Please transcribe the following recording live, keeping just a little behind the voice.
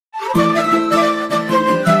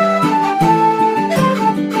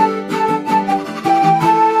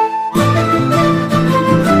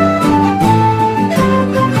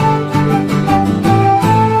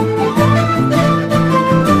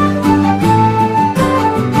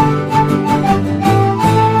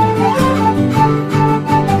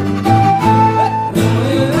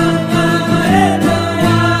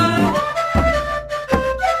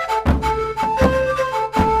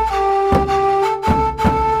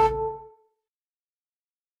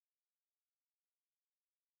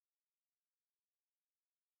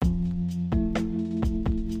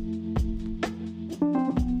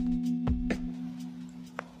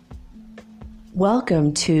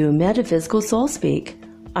Welcome to Metaphysical Soul Speak.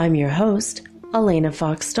 I'm your host, Elena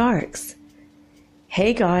Fox Starks.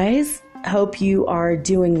 Hey guys, hope you are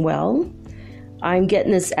doing well. I'm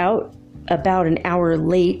getting this out about an hour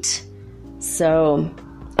late, so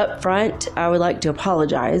up front, I would like to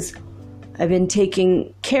apologize. I've been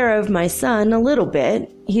taking care of my son a little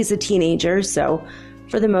bit. He's a teenager, so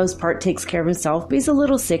for the most part takes care of himself, but he's a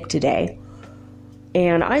little sick today.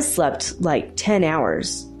 And I slept like 10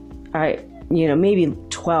 hours. Maybe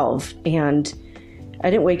 12, and I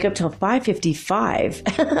didn't wake up till 5:55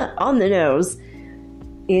 on the nose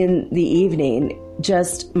in the evening.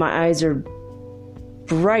 Just my eyes are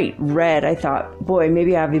bright red. I thought, boy,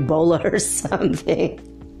 maybe I have Ebola or something.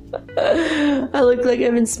 I look like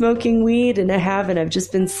I've been smoking weed, and I haven't. I've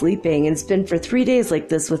just been sleeping, and it's been for 3 days like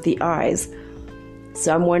this with the eyes.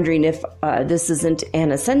 So I'm wondering if this isn't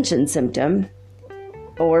an Ascension symptom,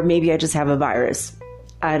 or maybe I just have a virus.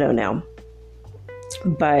 I don't know.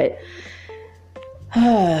 But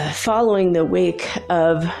following the wake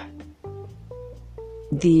of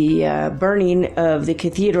the burning of the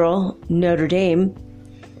cathedral, Notre Dame,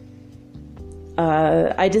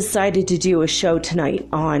 I decided to do a show tonight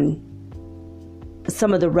on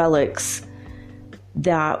some of the relics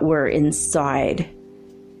that were inside.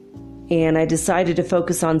 And I decided to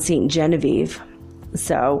focus on Saint Genevieve.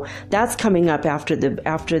 So that's coming up after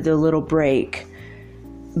the little break.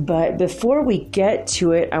 But before we get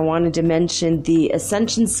to it, I wanted to mention the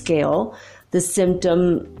Ascension scale, the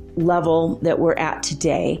symptom level that we're at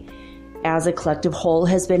today as a collective whole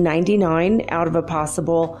has been 99 out of a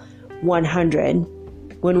possible 100.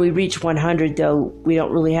 When we reach 100, though, we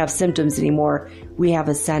don't really have symptoms anymore. We have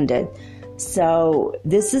ascended. So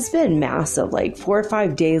this has been massive, like 4 or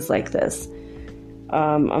 5 days like this.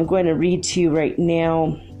 I'm going to read to you right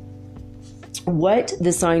now what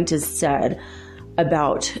the scientists said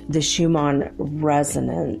about the Schumann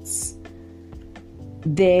Resonance.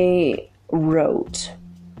 They wrote,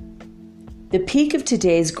 the peak of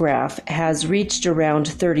today's graph has reached around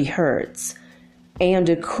 30 hertz and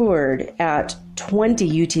occurred at 20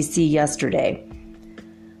 UTC yesterday.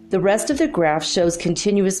 The rest of the graph shows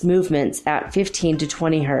continuous movements at 15 to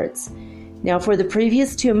 20 hertz. Now for the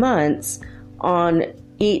previous 2 months, on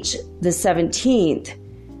each the 17th,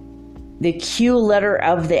 the Q letter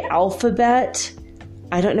of the alphabet,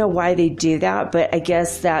 I don't know why they do that, but I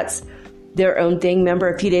guess that's their own thing. Remember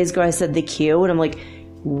a few days ago I said the Q, and I'm like,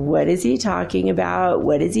 what is he talking about?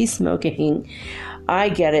 What is he smoking? I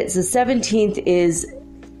get it. So 17th is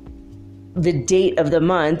the date of the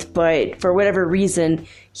month, but for whatever reason,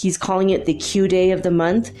 he's calling it the Q day of the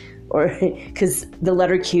month, or because the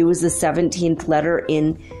letter Q is the 17th letter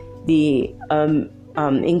in the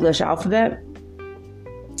English alphabet.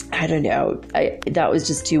 I don't know. That was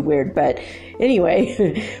just too weird. But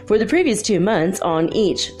anyway, for the previous 2 months, on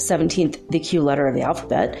each 17th, the Q letter of the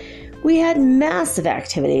alphabet, we had massive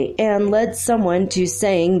activity and led someone to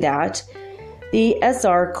saying that the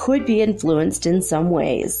SR could be influenced in some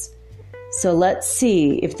ways. So let's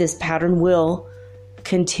see if this pattern will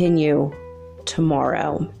continue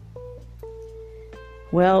tomorrow.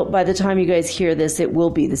 Well, by the time you guys hear this, it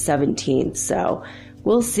will be the 17th. So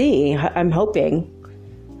we'll see. I'm hoping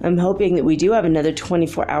that we do have another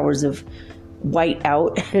 24 hours of white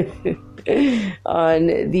out on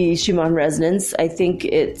the Schumann Resonance. I think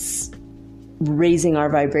it's raising our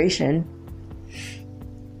vibration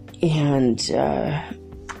and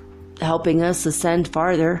helping us ascend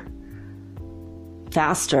farther,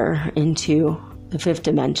 faster into the 5th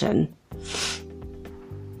dimension.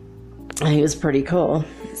 I think it was pretty cool.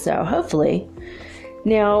 So hopefully.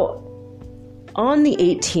 Now, on the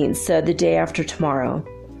 18th, so the day after tomorrow,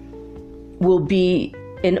 will be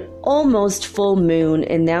an almost full moon,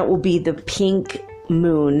 and that will be the pink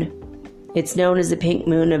moon. It's known as the pink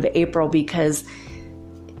moon of April because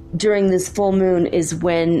during this full moon is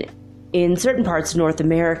when, in certain parts of North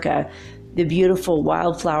America, the beautiful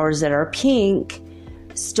wildflowers that are pink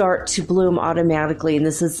start to bloom automatically. And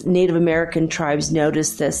this is Native American tribes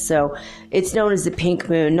notice this. So it's known as the pink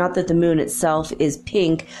moon. Not that the moon itself is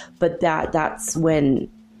pink, but that's when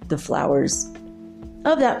the flowers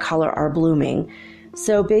of that color are blooming.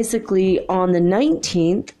 So basically on the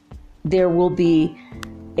 19th, there will be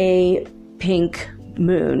a pink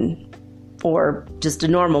moon, or just a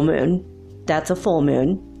normal moon. That's a full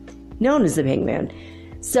moon, known as the pink moon.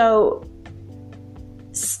 So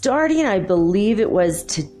starting, I believe it was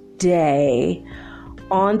today,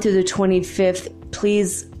 on through the 25th,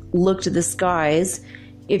 please look to the skies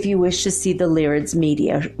if you wish to see the Lyrids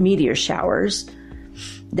meteor showers.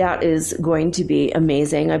 That is going to be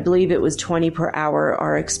amazing. I believe it was 20 per hour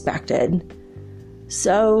are expected.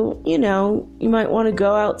 So, you might want to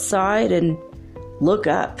go outside and look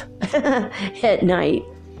up at night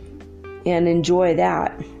and enjoy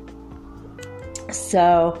that.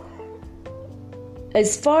 So,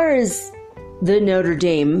 as far as the Notre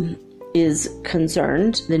Dame is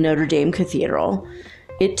concerned, the Notre Dame Cathedral,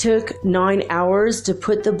 it took 9 hours to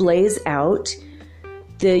put the blaze out.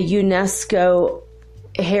 The UNESCO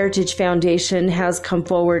Heritage Foundation has come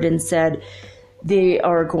forward and said they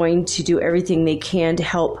are going to do everything they can to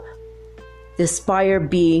help the spire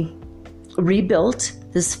be rebuilt.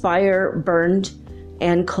 The spire burned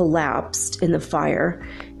and collapsed in the fire.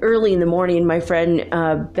 Early in the morning, my friend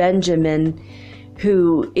Benjamin,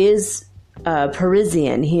 who is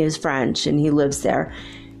Parisian, he is French and he lives there,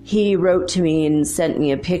 he wrote to me and sent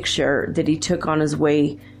me a picture that he took on his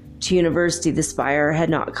way to university. The spire had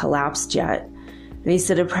not collapsed yet. And he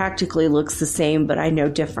said it practically looks the same, but I know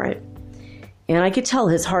different. And I could tell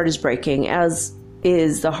his heart is breaking, as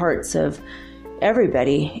is the hearts of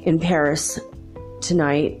everybody in Paris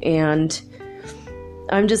tonight. And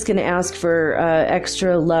I'm just going to ask for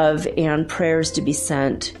extra love and prayers to be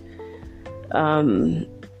sent.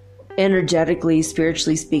 Energetically,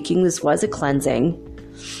 spiritually speaking, this was a cleansing,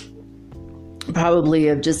 probably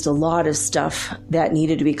of just a lot of stuff that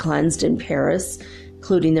needed to be cleansed in Paris,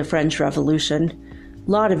 including the French Revolution. A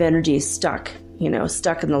lot of energy stuck in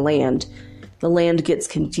the land. The land gets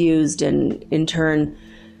confused and in turn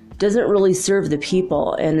doesn't really serve the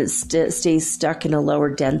people, and it stays stuck in a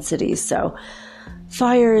lower density. So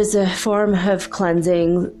fire is a form of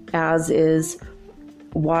cleansing, as is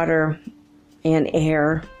water and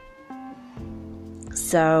air.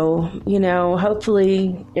 So,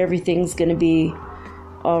 hopefully everything's going to be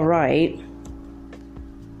all right.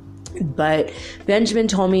 But Benjamin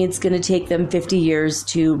told me it's going to take them 50 years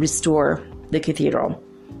to restore the cathedral.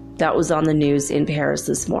 That was on the news in Paris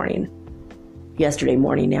this morning. Yesterday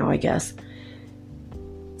morning now, I guess.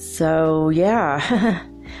 So, yeah.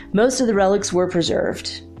 Most of the relics were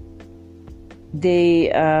preserved.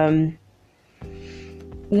 They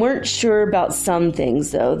weren't sure about some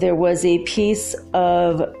things, though. There was a piece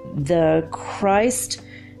of the Christ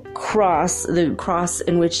cross, the cross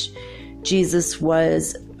in which Jesus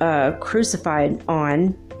was crucified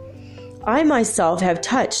on. I myself have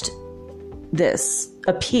touched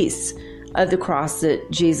a piece of the cross that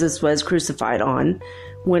Jesus was crucified on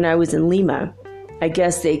when I was in Lima. I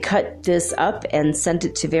guess they cut this up and sent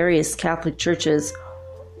it to various Catholic churches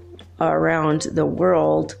around the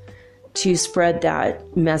world to spread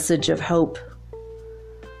that message of hope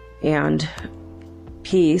and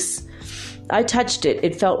peace. I touched it.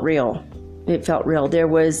 It felt real. It felt real. There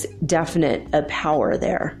was definite a power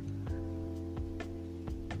there.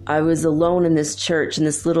 I was alone in this church, in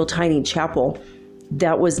this little tiny chapel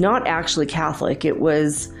that was not actually Catholic. It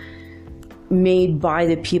was made by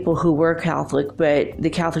the people who were Catholic, but the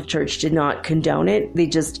Catholic Church did not condone it.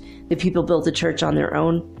 The people built the church on their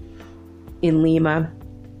own in Lima.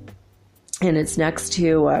 And it's next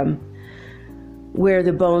to where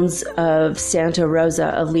the bones of Santa Rosa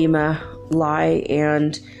of Lima lie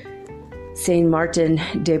and Saint Martin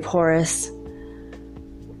de Porres.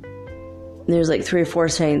 There's like 3 or 4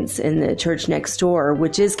 saints in the church next door,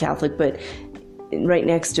 which is Catholic, but right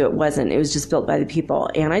next to it wasn't. It was just built by the people.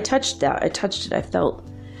 And I touched that. I touched it. I felt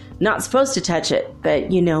not supposed to touch it,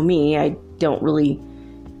 but you know me, I don't really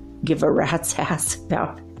give a rat's ass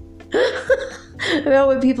about about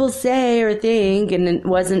what people say or think. And it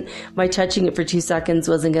wasn't, my touching it for 2 seconds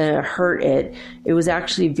wasn't going to hurt it. It was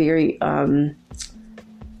actually very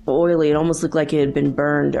oily. It almost looked like it had been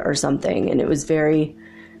burned or something. And it was very,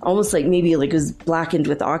 almost like maybe like it was blackened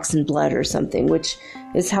with oxen blood or something, which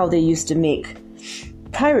is how they used to make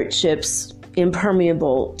pirate ships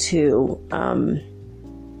impermeable to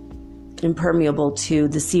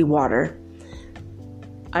the seawater.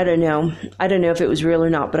 I don't know if it was real or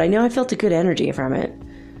not, but I know I felt a good energy from it.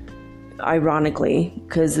 Ironically,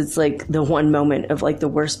 because it's like the one moment of like the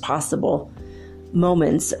worst possible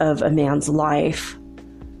moments of a man's life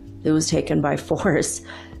that was taken by force.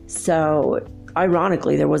 So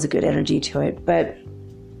ironically, there was a good energy to it. But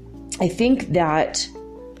I think that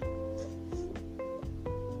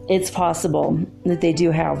it's possible that they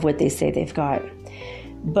do have what they say they've got.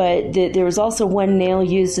 But there was also one nail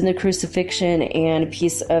used in the crucifixion and a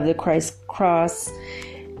piece of the Christ cross,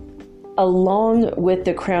 along with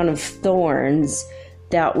the crown of thorns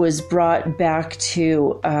that was brought back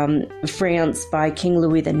to France by King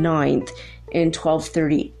Louis IX in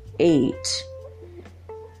 1238.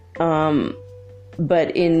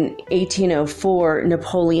 But in 1804,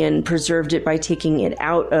 Napoleon preserved it by taking it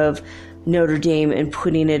out of Notre Dame and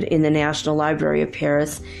putting it in the National Library of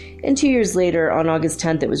Paris. And 2 years later, on August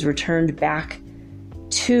 10th, it was returned back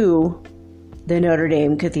to the Notre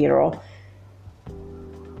Dame Cathedral.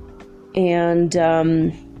 And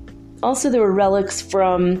also there were relics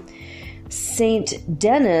from Saint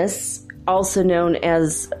Denis, also known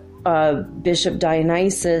as Bishop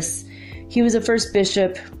Dionysius. He was the first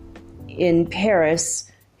bishop in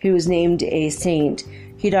Paris who was named a saint.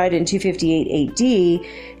 He died in 258 AD,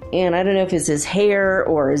 and I don't know if it's his hair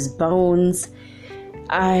or his bones.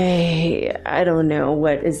 I don't know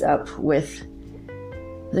what is up with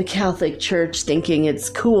the Catholic Church thinking it's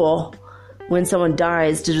cool when someone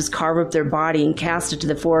dies to just carve up their body and cast it to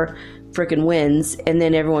the four frickin' winds, and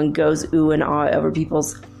then everyone goes ooh and ah over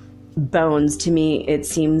people's bones. To me, it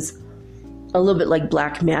seems a little bit like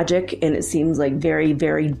black magic, and it seems like very,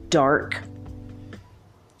 very dark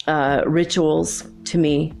rituals to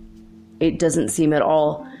me. It doesn't seem at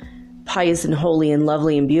all pious and holy and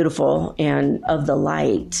lovely and beautiful and of the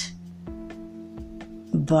light.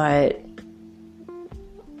 But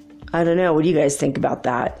I don't know. What do you guys think about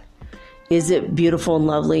that? Is it beautiful and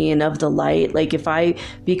lovely and of the light? Like, if I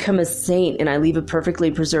become a saint and I leave a perfectly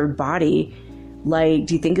preserved body, like,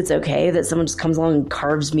 do you think it's okay that someone just comes along and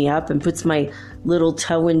carves me up and puts my little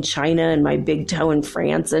toe in China and my big toe in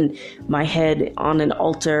France and my head on an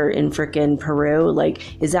altar in frickin' Peru?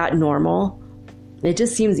 Like, is that normal? It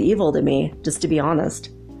just seems evil to me, just to be honest.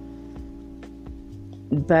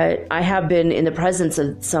 But I have been in the presence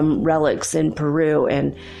of some relics in Peru,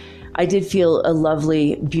 and I did feel a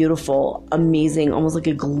lovely, beautiful, amazing, almost like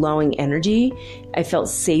a glowing energy. I felt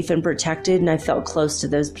safe and protected, and I felt close to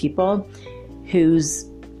those people whose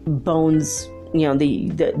bones, you know,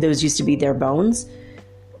 those used to be their bones.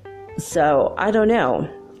 So I don't know.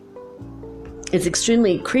 It's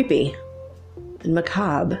extremely creepy and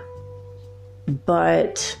macabre,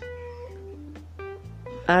 but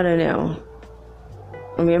I don't know.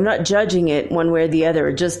 I mean, I'm not judging it one way or the other.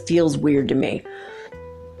 It just feels weird to me.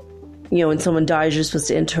 You know, when someone dies, you're supposed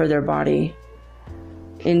to inter their body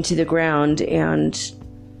into the ground and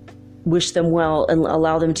wish them well and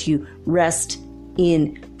allow them to rest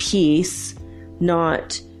in peace,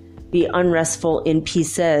 not be unrestful in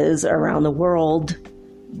pieces around the world.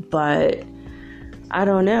 But I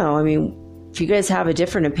don't know. I mean, if you guys have a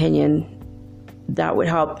different opinion, that would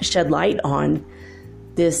help shed light on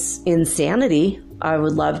this insanity. I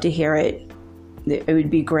would love to hear it. It would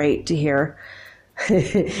be great to hear.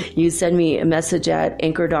 You send me a message at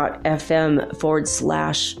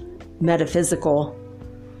anchor.fm/metaphysical,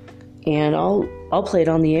 and I'll play it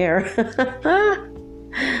on the air.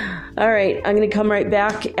 All right, I'm going to come right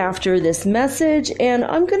back after this message, and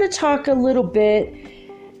I'm going to talk a little bit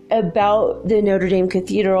about the Notre Dame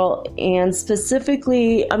Cathedral, and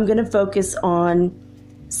specifically, I'm going to focus on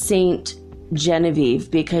Saint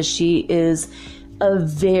Genevieve, because she is a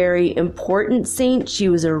very important saint. She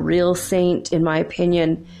was a real saint, in my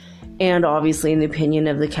opinion, and obviously in the opinion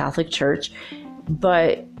of the Catholic Church.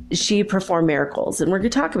 But she performed miracles, and we're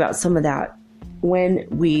going to talk about some of that when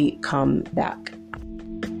we come back.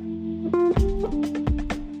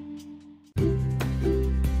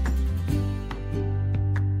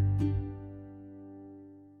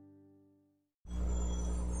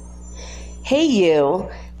 Hey, you.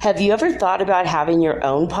 Have you ever thought about having your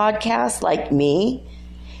own podcast like me?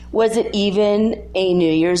 Was it even a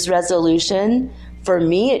New Year's resolution? For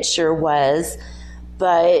me, it sure was.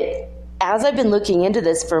 But as I've been looking into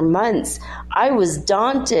this for months, I was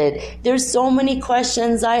daunted. There's so many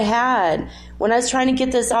questions I had. When I was trying to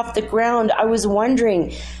get this off the ground, I was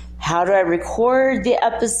wondering, how do I record the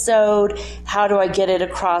episode? How do I get it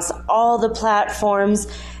across all the platforms?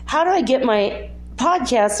 How do I get my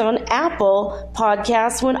podcast on Apple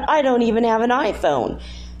Podcasts when I don't even have an iPhone?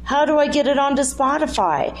 How do I get it onto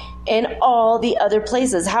Spotify and all the other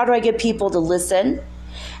places? How do I get people to listen?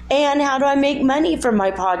 And how do I make money from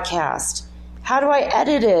my podcast? How do I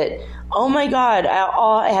edit it? Oh my God,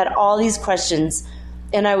 I had all these questions,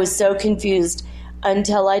 and I was so confused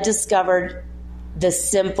until I discovered the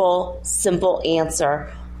simple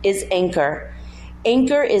answer is Anchor.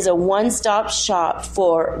 Anchor is a one-stop shop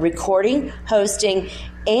for recording, hosting,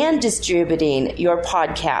 and distributing your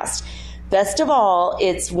podcast. Best of all,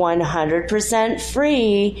 it's 100%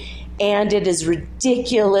 free, and it is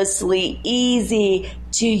ridiculously easy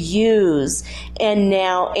to use. And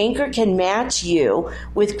now Anchor can match you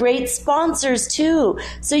with great sponsors too,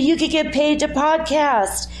 so you can get paid to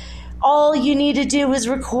podcast. All you need to do is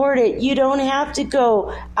record it. You don't have to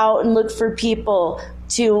go out and look for people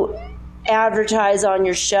to advertise on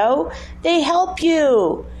your show. They help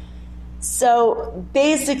you. So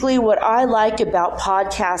basically what I like about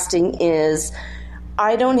podcasting is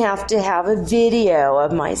I don't have to have a video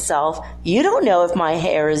of myself. You don't know if my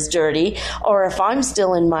hair is dirty or if I'm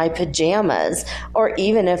still in my pajamas or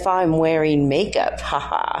even if I'm wearing makeup.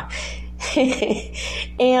 Haha.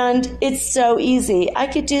 And it's so easy. I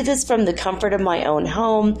could do this from the comfort of my own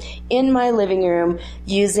home, in my living room,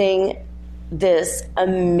 using this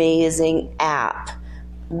amazing app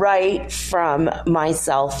right from my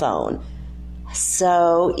cell phone.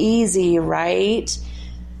 So easy, right?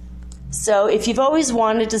 So if you've always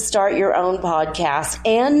wanted to start your own podcast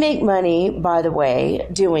and make money, by the way,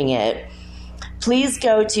 doing it, please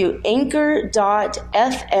go to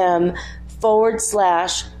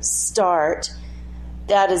anchor.fm/start.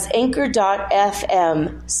 That is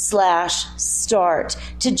anchor.fm/start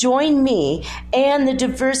to join me and the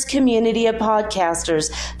diverse community of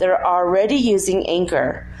podcasters that are already using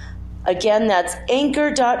Anchor. Again, that's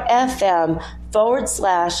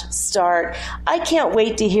anchor.fm/start. I can't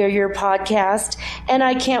wait to hear your podcast, and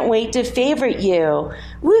I can't wait to favorite you.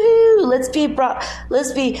 Woohoo! Let's be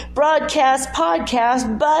broadcast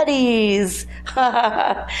podcast buddies.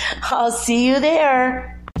 I'll see you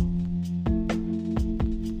there.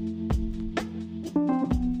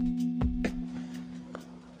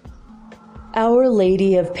 Our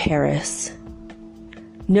Lady of Paris.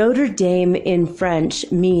 Notre Dame in French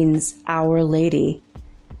means Our Lady,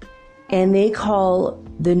 and they call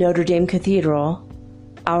the Notre Dame Cathedral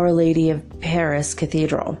Our Lady of Paris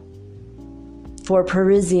Cathedral. For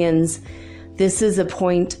Parisians, this is a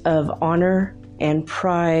point of honor and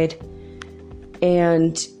pride,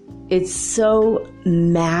 and it's so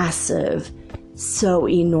massive, so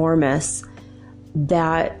enormous,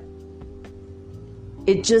 that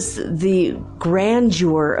the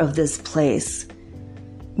grandeur of this place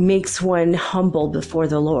makes one humble before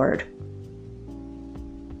the Lord.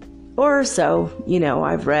 Or so,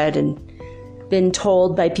 I've read and been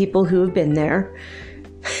told by people who have been there.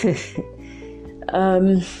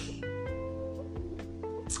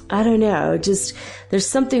 I don't know, there's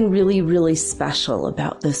something really, really special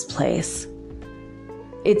about this place.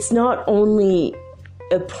 It's not only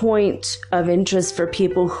a point of interest for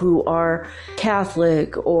people who are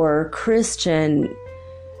Catholic or Christian,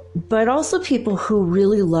 but also people who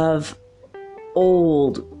really love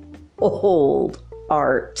old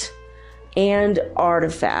art and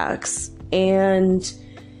artifacts and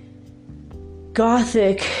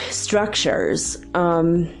Gothic structures.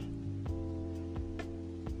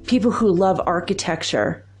 People who love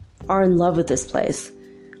architecture are in love with this place.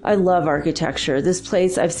 I love architecture. This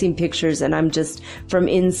place, I've seen pictures, and I'm just from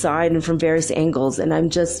inside and from various angles, and I'm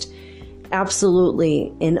just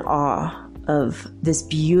absolutely in awe of this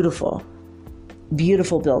beautiful,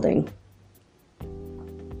 beautiful building.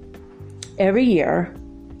 Every year,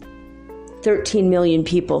 13 million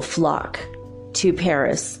people flock to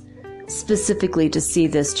Paris specifically to see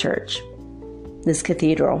this church, this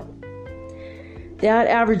cathedral. That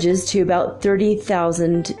averages to about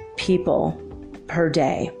 30,000 people per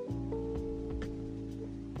day.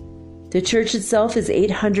 The church itself is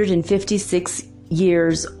 856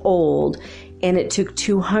 years old, and it took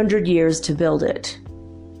 200 years to build it.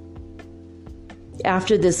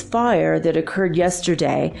 After this fire that occurred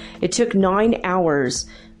yesterday, it took 9 hours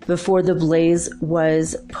before the blaze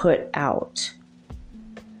was put out.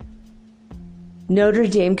 Notre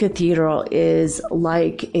Dame Cathedral is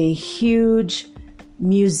like a huge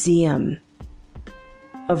museum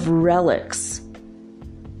of relics.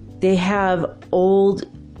 They have old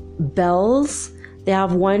bells. They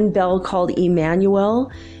have one bell called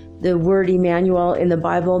Emmanuel. The word Emmanuel in the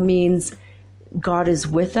Bible means God is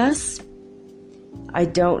with us. I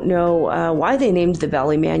don't know why they named the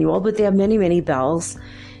bell Emmanuel, but they have many, many bells.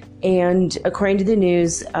 And according to the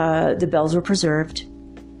news, the bells were preserved.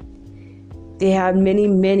 They had many,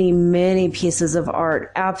 many, many pieces of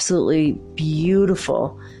art, absolutely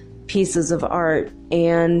beautiful pieces of art.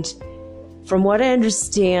 And from what I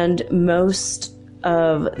understand, most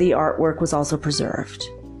of the artwork was also preserved.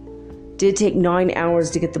 It did take 9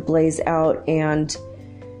 hours to get the blaze out, and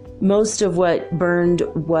most of what burned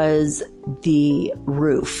was the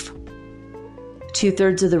roof.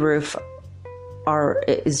 2/3 of the roof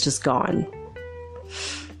is just gone.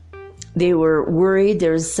 They were worried.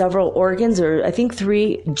 There's several organs, or I think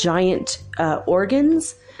 3 giant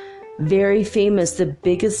organs. Very famous. The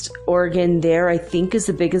biggest organ there, I think, is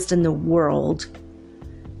the biggest in the world.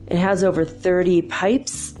 It has over 30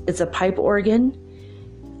 pipes. It's a pipe organ.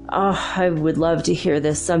 Oh, I would love to hear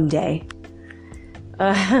this someday.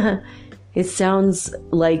 It sounds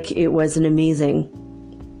like it was an amazing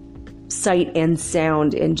sight and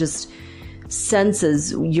sound, and just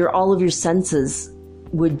senses. All of your senses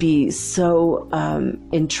would be so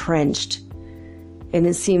entrenched and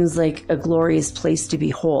it seems like a glorious place to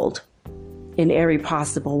behold in every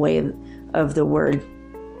possible way of the word.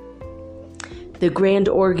 The grand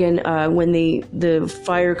organ, when the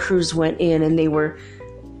fire crews went in and they were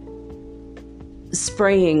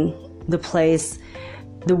spraying the place,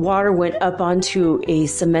 the water went up onto a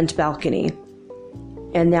cement balcony,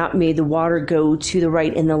 and that made the water go to the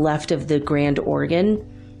right and the left of the grand organ.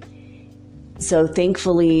 So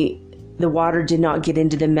thankfully, the water did not get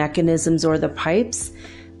into the mechanisms or the pipes.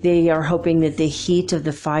 They are hoping that the heat of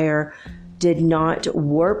the fire did not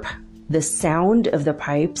warp the sound of the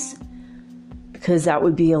pipes, because that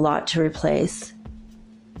would be a lot to replace.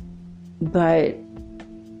 But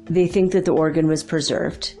they think that the organ was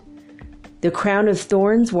preserved. The crown of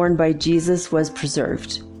thorns worn by Jesus was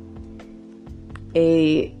preserved.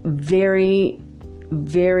 A very,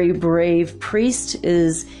 very brave priest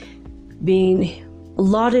is being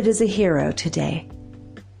lauded as a hero today.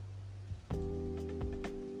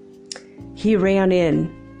 He ran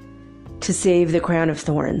in to save the crown of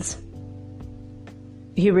thorns.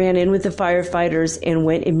 He ran in with the firefighters and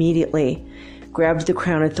went immediately, grabbed the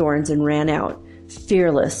crown of thorns and ran out,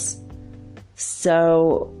 fearless.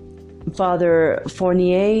 So Father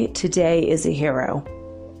Fournier today is a hero.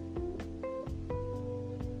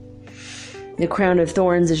 The crown of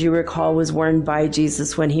thorns, as you recall, was worn by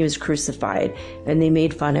Jesus when he was crucified, and they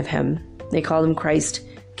made fun of him. They called him Christ,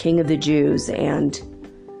 King of the Jews, and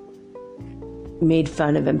made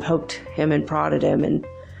fun of him, poked him and prodded him, and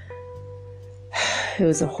it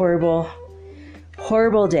was a horrible,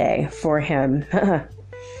 horrible day for him,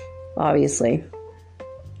 obviously.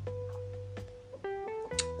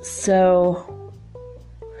 So,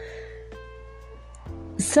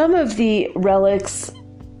 some of the relics,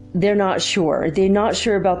 they're not sure. They're not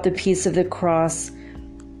sure about the piece of the cross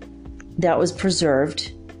that was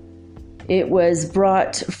preserved. It was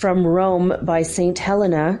brought from Rome by Saint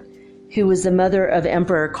Helena, who was the mother of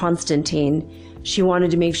Emperor Constantine. She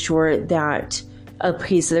wanted to make sure that a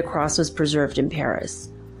piece of the cross was preserved in Paris.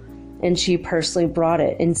 And she personally brought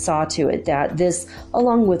it and saw to it that this,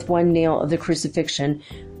 along with one nail of the crucifixion,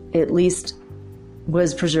 at least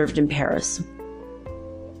was preserved in Paris.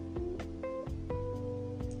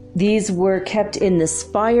 These were kept in the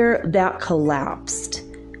spire that collapsed.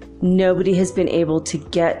 Nobody has been able to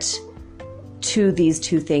get to these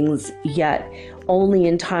two things yet. Only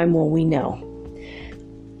in time will we know.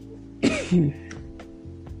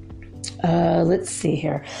 Let's see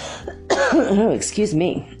here. Oh, excuse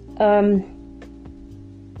me.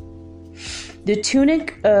 The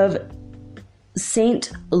tunic of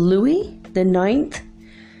Saint Louis the Ninth.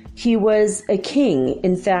 He was a king.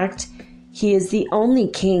 In fact, he is the only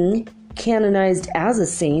king canonized as a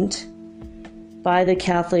saint by the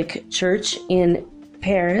Catholic Church in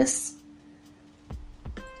Paris.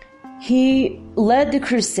 He led the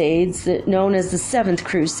Crusades, known as the Seventh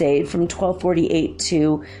Crusade, from 1248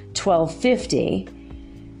 to 1250,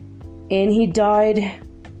 and he died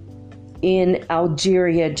in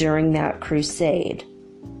Algeria during that crusade.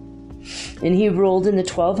 And he ruled in the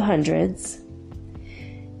 1200s,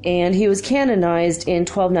 and he was canonized in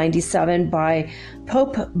 1297 by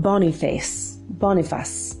Pope Boniface,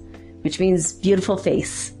 which means beautiful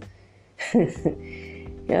face.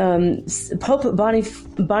 Pope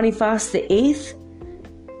Boniface VIII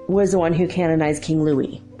was the one who canonized King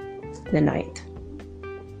Louis the Ninth.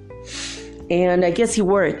 And I guess he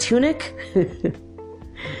wore a tunic. It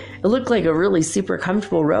looked like a really super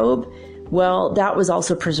comfortable robe. Well, that was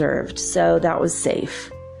also preserved, so that was safe.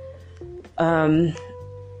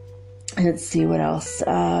 Let's see what else.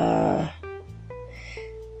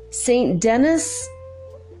 Saint Denis,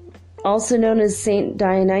 also known as Saint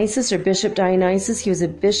Dionysius or Bishop Dionysius. He was a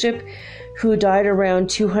bishop who died around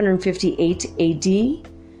 258 AD.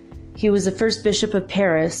 He was the first bishop of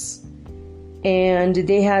Paris, and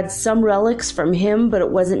they had some relics from him, but it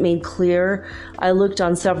wasn't made clear. I looked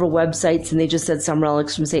on several websites, and they just said some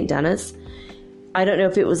relics from Saint Denis. I don't know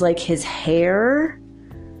if it was like his hair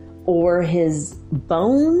or his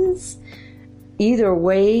bones. Either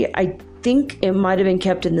way, I think it might have been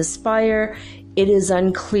kept in the spire. It is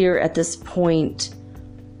unclear at this point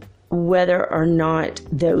whether or not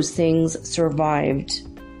those things survived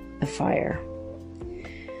the fire.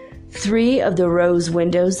 3 of the rose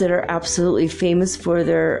windows that are absolutely famous for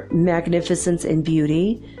their magnificence and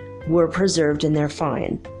beauty were preserved, and they're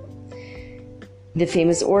fine. The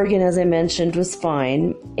famous organ, as I mentioned, was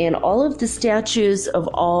fine, and all of the statues of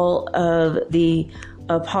all of the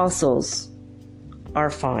apostles are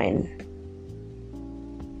fine.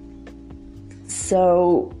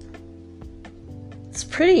 So it's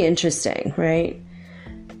pretty interesting, right?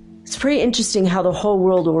 It's pretty interesting how the whole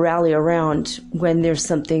world will rally around when there's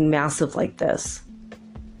something massive like this.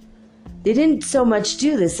 They didn't so much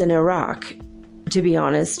do this in Iraq, to be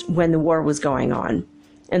honest, when the war was going on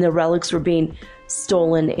and the relics were being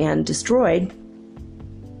stolen and destroyed.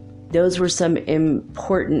 Those were some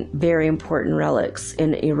important, very important relics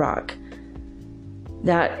in Iraq.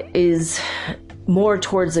 That is more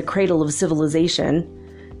towards the cradle of civilization,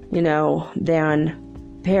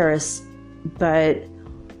 than Paris. But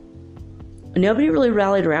nobody really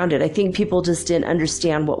rallied around it. I think people just didn't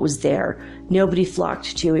understand what was there. Nobody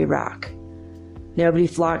flocked to Iraq. Nobody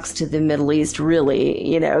flocks to the Middle East,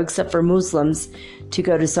 really, except for Muslims to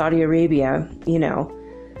go to Saudi Arabia,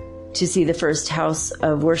 to see the first house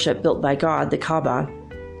of worship built by God, the Kaaba.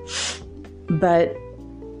 But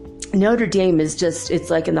Notre Dame is it's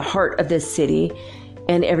like in the heart of this city,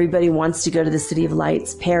 and everybody wants to go to the City of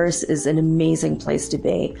Lights. Paris is an amazing place to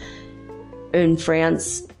be. And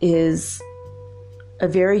France is a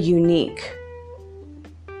very unique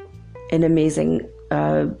and amazing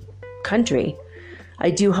country. I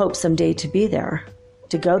do hope someday to be there,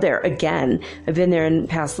 to go there again. I've been there in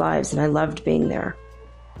past lives, and I loved being there.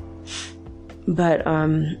 But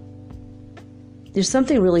there's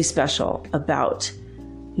something really special about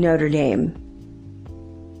Notre Dame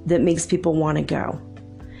that makes people want to go.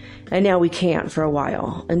 And now we can't for a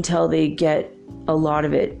while until they get a lot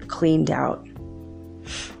of it cleaned out.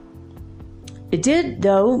 It did,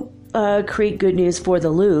 though, create good news for the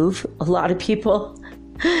Louvre. A lot of people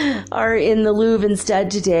are in the Louvre instead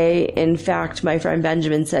today. In fact, my friend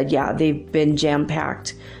Benjamin said, yeah, they've been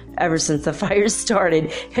jam-packed ever since the fire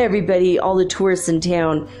started. Everybody, all the tourists in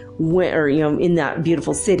town went, or, in that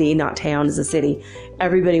beautiful city, not town, as a city,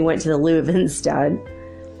 everybody went to the Louvre instead.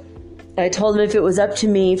 I told him if it was up to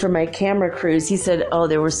me for my camera crews, he said, oh,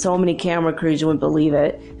 there were so many camera crews, you wouldn't believe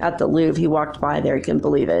it, at the Louvre. He walked by there, he couldn't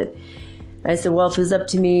believe it. I said, well, if it was up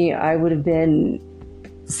to me, I would have been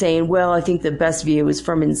saying, well, I think the best view is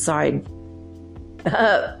from inside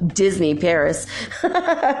Disney Paris.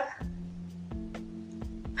 I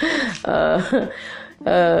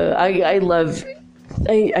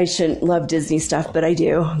shouldn't love Disney stuff, but I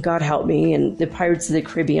do. God help me. And the Pirates of the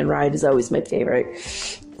Caribbean ride is always my favorite.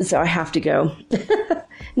 So I have to go. And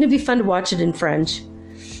it'd be fun to watch it in French.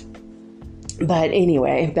 But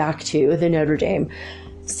anyway, back to the Notre Dame.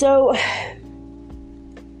 So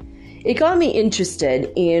it got me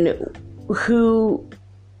interested in who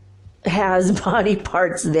has body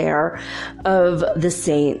parts there of the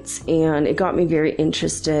saints, and it got me very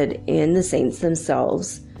interested in the saints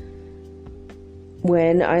themselves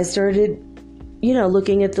when I started,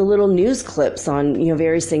 looking at the little news clips on,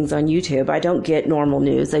 various things on YouTube. I don't get normal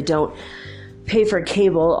news. I don't pay for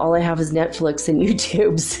cable. All I have is Netflix and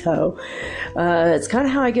YouTube, so it's kind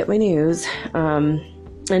of how I get my news,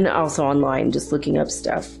 and also online, just looking up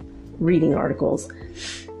stuff, reading articles.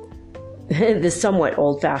 The somewhat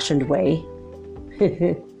old-fashioned way.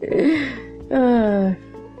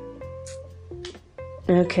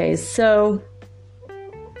 Okay, so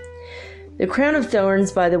the crown of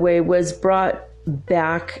thorns, by the way, was brought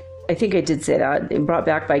back, I think I did say that, brought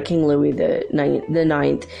back by King Louis the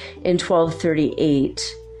Ninth in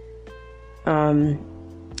 1238.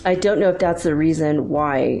 I don't know if that's the reason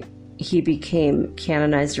why he became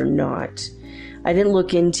canonized or not. I didn't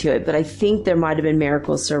look into it, but I think there might have been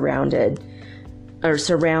miracles surrounding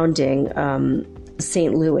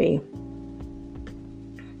St. Louis.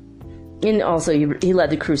 And also he led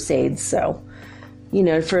the Crusades, so,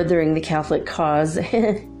 furthering the Catholic cause,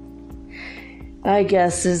 I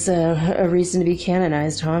guess, is a reason to be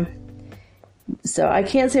canonized, huh? So I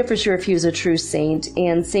can't say for sure if he was a true saint.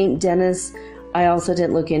 And Saint Denis, I also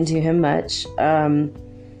didn't look into him much.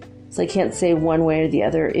 So I can't say one way or the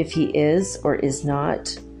other if he is or is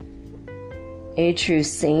not a true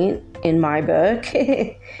saint in my book.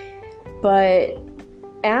 But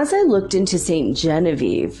as I looked into Saint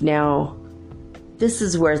Genevieve, now this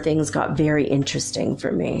is where things got very interesting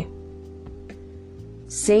for me.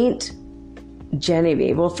 Saint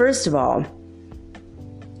Genevieve. Well, first of all,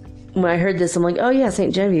 when I heard this, I'm like, oh yeah,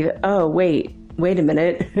 Saint Genevieve. Oh, wait a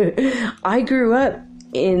minute. I grew up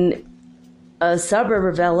in a suburb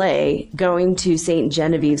of LA going to Saint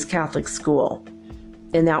Genevieve's Catholic school.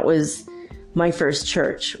 And that was my first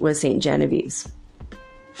church, was Saint Genevieve's.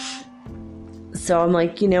 So I'm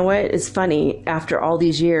like, you know what? It's funny. After all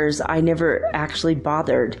these years, I never actually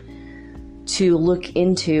bothered to look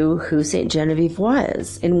into who Saint Genevieve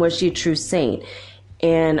was and was she a true saint.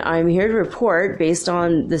 And I'm here to report, based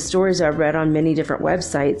on the stories I've read on many different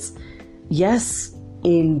websites, yes,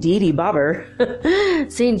 indeedy bobber,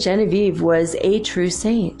 Saint Genevieve was a true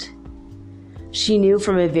saint. She knew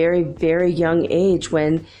from a very, very young age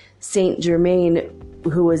when Saint Germain,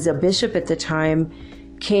 who was a bishop at the time,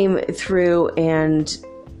 came through and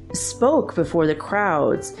spoke before the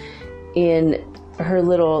crowds in her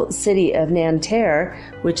little city of Nanterre,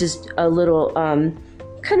 which is a little,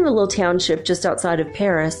 kind of a little township just outside of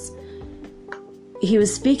Paris. He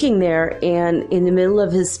was speaking there, and in the middle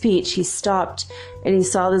of his speech, he stopped and he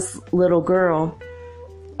saw this little girl,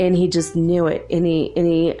 and he just knew it. And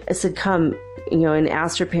he said, "Come," and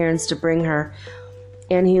asked her parents to bring her.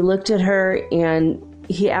 And he looked at her and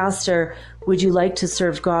he asked her, "Would you like to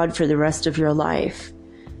serve God for the rest of your life?"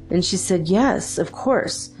 And she said, "Yes, of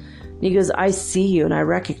course." And he goes, "I see you and I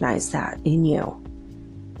recognize that in you."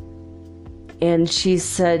 And she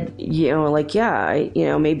said,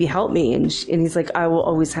 "Yeah, maybe help me." And he's like, "I will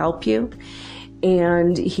always help you."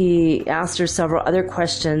 And he asked her several other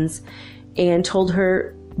questions and told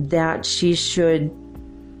her that she should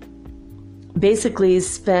basically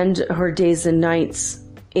spend her days and nights,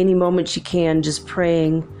 any moment she can, just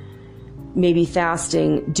praying, maybe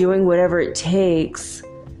fasting, doing whatever it takes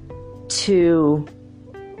to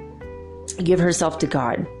give herself to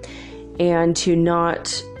God and to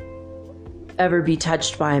not ever be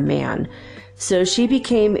touched by a man. So she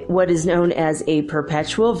became what is known as a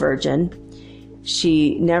perpetual virgin.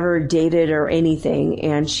 She never dated or anything,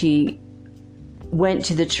 and she went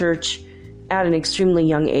to the church at an extremely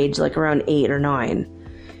young age, like around 8 or 9.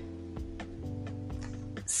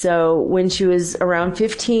 So when she was around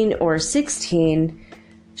 15 or 16,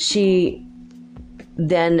 she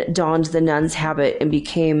then donned the nun's habit and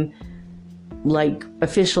became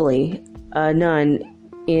officially a nun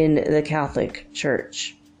in the Catholic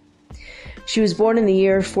Church. She was born in the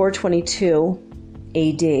year 422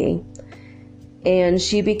 AD, and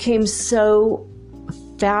she became so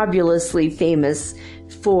fabulously famous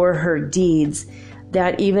for her deeds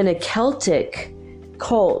that even a Celtic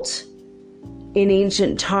cult in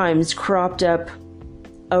ancient times cropped up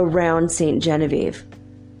around Saint Genevieve.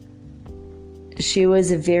 She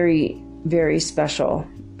was a very, very special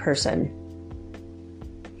person.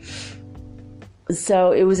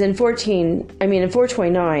 So it was in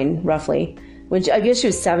 429, roughly, which I guess she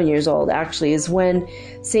was 7 years old, actually, is when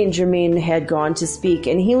Saint Germain had gone to speak.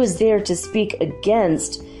 And he was there to speak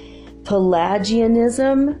against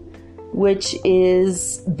Pelagianism, which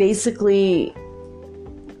is basically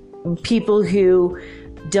people who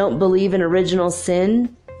don't believe in original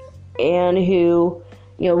sin, and who,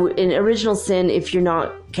 in original sin, if you're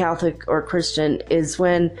not Catholic or Christian, is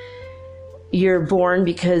when you're born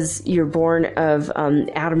because you're born of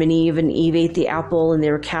Adam and Eve ate the apple and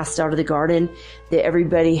they were cast out of the garden, that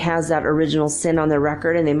everybody has that original sin on their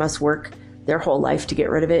record and they must work their whole life to get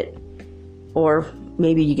rid of it. Or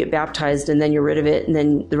maybe you get baptized and then you're rid of it, and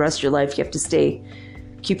then the rest of your life you have to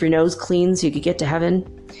keep your nose clean so you could get to heaven.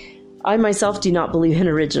 I myself do not believe in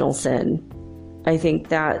original sin. I think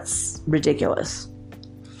that's ridiculous.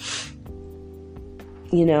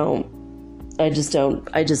 I just don't.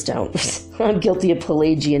 I'm guilty of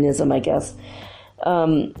Pelagianism, I guess.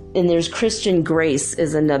 And there's Christian grace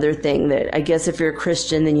is another thing that I guess if you're a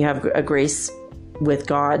Christian, then you have a grace with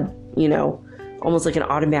God, almost like an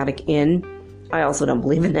automatic in. I also don't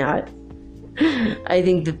believe in that. I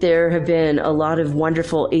think that there have been a lot of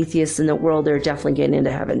wonderful atheists in the world that are definitely getting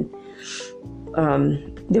into heaven.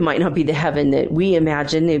 There might not be the heaven that we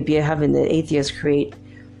imagine. It'd be a heaven that atheists create.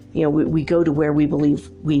 We go to where we believe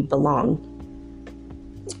we belong.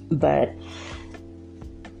 But,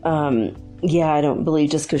 I don't believe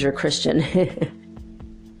just because you're a Christian,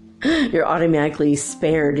 you're automatically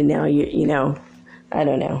spared. And now I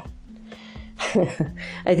don't know.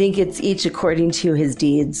 I think it's each according to his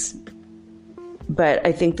deeds. But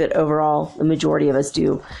I think that overall, the majority of us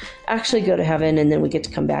do actually go to heaven, and then we get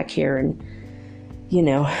to come back here and,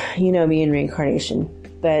 me in reincarnation.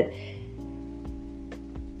 But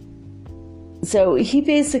so he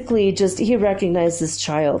basically he recognized this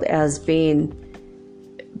child as being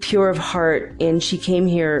pure of heart, and she came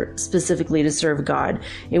here specifically to serve God.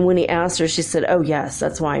 And when he asked her, she said, "Oh yes,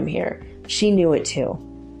 that's why I'm here." She knew it too.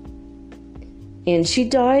 And she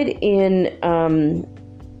died in,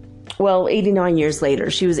 89 years later.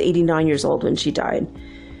 She was 89 years old when she died.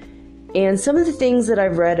 And some of the things that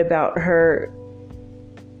I've read about her,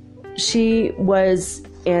 she was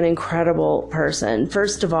an incredible person.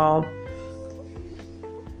 First of all,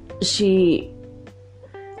 she,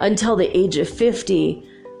 until the age of 50,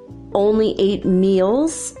 only ate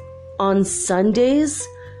meals on Sundays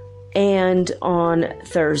and on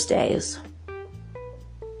Thursdays.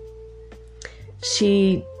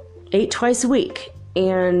 She ate twice a week,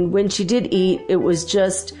 and when she did eat, it was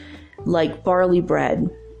just like barley bread.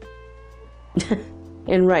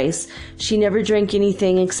 and rice. She never drank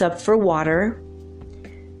anything except for water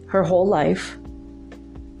her whole life.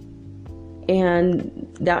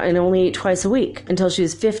 And only ate twice a week until she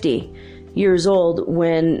was 50 years old,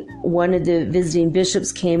 when one of the visiting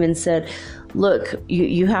bishops came and said, look,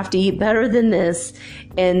 you have to eat better than this.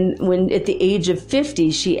 And when at the age of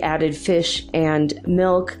 50, she added fish and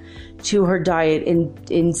milk to her diet,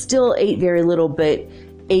 and still ate very little, but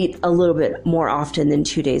ate a little bit more often than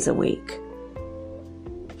 2 days a week.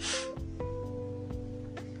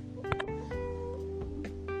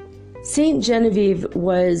 Saint Genevieve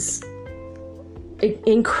was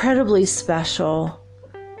incredibly special,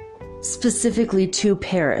 specifically to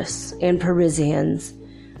Paris and Parisians,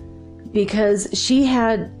 because she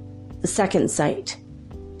had second sight.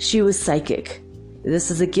 She was psychic. This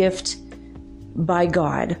is a gift by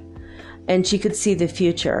God, and she could see the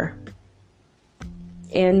future.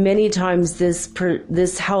 And many times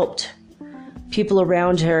this helped people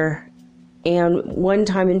around her, and one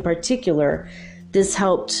time in particular, this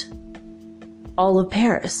helped all of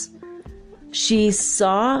Paris. She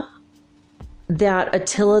saw that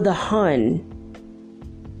Attila the Hun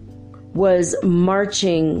was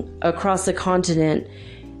marching across the continent,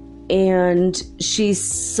 and she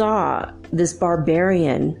saw this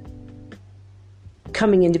barbarian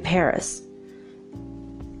coming into Paris.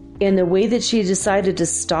 And the way that she decided to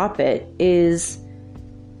stop it is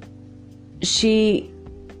she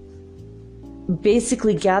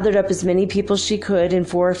basically gathered up as many people she could in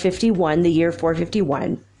 451, the year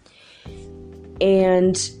 451.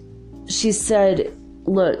 And she said,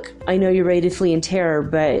 look, I know you're ready to flee in terror,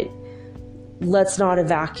 but let's not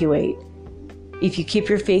evacuate. If you keep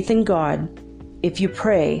your faith in God, if you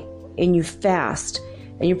pray and you fast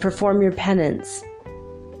and you perform your penance,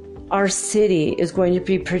 our city is going to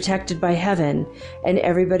be protected by heaven and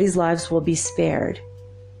everybody's lives will be spared.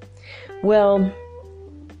 Well,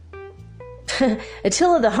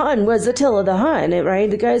 Attila the Hun was Attila the Hun, right?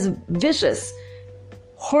 The guy's vicious,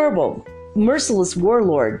 horrible, merciless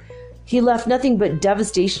warlord. He left nothing but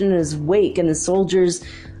devastation in his wake, and the soldiers,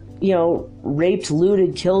 raped,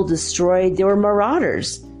 looted, killed, destroyed. They were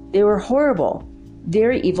marauders. They were horrible,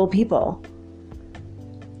 very evil people.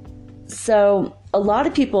 So a lot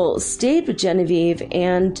of people stayed with Genevieve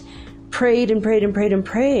and prayed and prayed and prayed and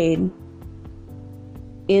prayed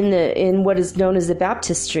in what is known as the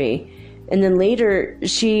baptistry. And then later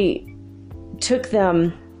she took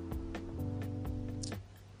them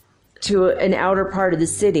to an outer part of the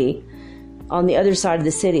city, on the other side of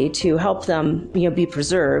the city, to help them, be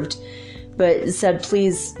preserved. But said,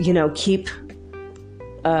 please, keep,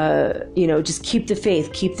 just keep the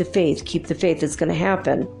faith, keep the faith, keep the faith. It's going to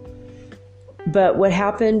happen. But what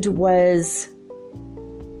happened was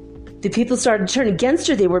the people started to turn against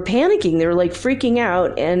her. They were panicking. They were like freaking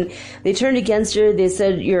out, and they turned against her. They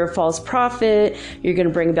said, you're a false prophet. You're going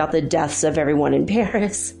to bring about the deaths of everyone in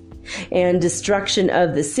Paris and destruction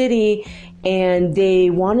of the city. And they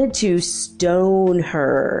wanted to stone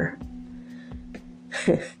her.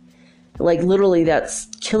 Like literally, that's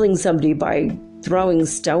killing somebody by throwing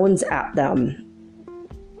stones at them.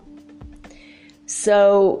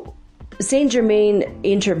 So Saint Germain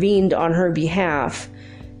intervened on her behalf,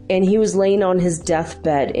 and he was laying on his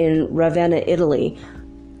deathbed in Ravenna, Italy.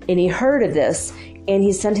 And he heard of this, and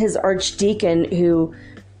he sent his archdeacon,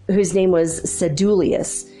 whose name was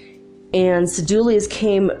Sedulius. And Sedulius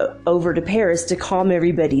came over to Paris to calm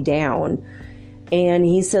everybody down. And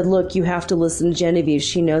he said, look, you have to listen to Genevieve.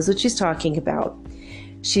 She knows what she's talking about.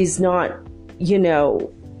 She's not,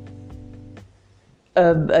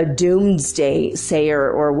 a doomsday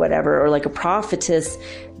sayer or whatever, or like a prophetess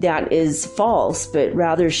that is false, but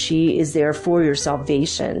rather she is there for your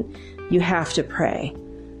salvation. You have to pray.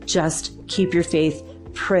 Just keep your faith,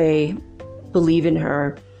 pray, believe in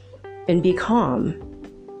her, and be calm.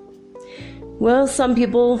 Well, some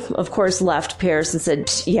people, of course, left Paris and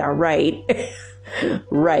said, yeah, right.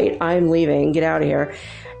 Right, I'm leaving. Get out of here.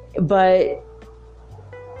 But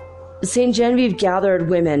Saint Genevieve gathered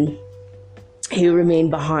women who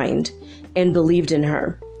remained behind and believed in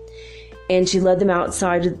her. And she led them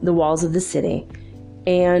outside the walls of the city.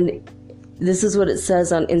 And this is what it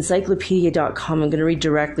says on encyclopedia.com. I'm going to read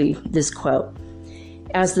directly this quote.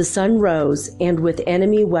 As the sun rose, and with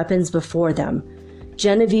enemy weapons before them,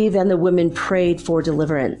 Genevieve and the women prayed for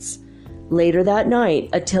deliverance. Later that night,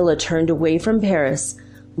 Attila turned away from Paris,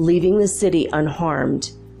 leaving the city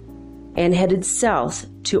unharmed, and headed south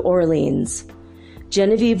to Orleans.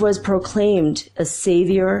 Genevieve was proclaimed a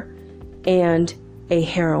savior and a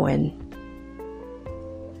heroine.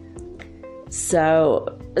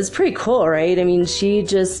 So it's pretty cool, right? I mean, she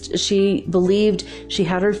believed, she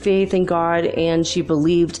had her faith in God, and she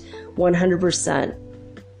believed 100%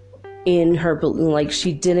 in her, like,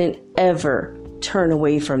 she didn't ever turn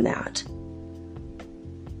away from that.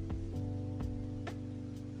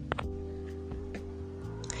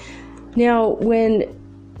 Now, when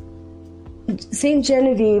Saint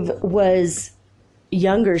Genevieve was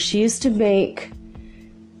younger, she used to make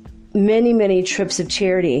many, many trips of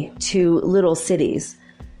charity to little cities.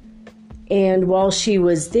 And while she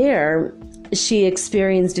was there, she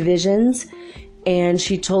experienced visions, and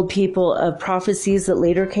she told people of prophecies that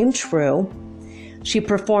later came true. She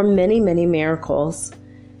performed many, many miracles.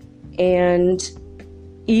 And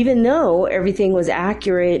even though everything was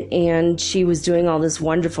accurate and she was doing all this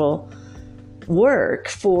wonderful work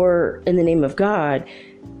in the name of God,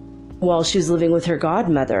 while she was living with her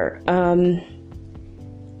godmother,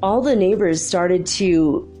 all the neighbors started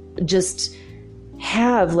to just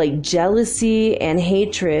have like jealousy and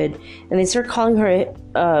hatred, and they started calling her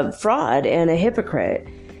a fraud and a hypocrite.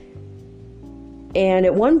 And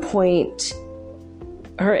at one point,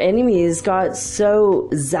 her enemies got so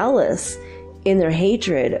zealous in their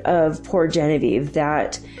hatred of poor Genevieve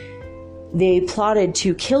that they plotted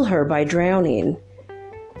to kill her by drowning.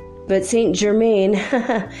 But Saint Germain,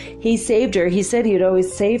 he saved her. He said he'd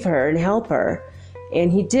always save her and help her.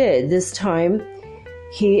 And he did. This time,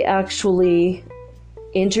 he actually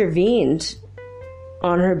intervened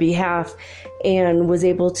on her behalf and was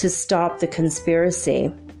able to stop the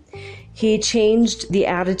conspiracy. He changed the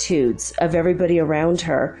attitudes of everybody around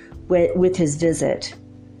her with his visit.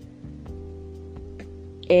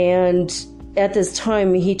 And at this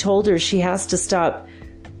time, he told her she has to stop,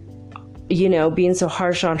 being so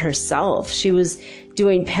harsh on herself. She was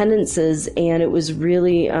doing penances, and it was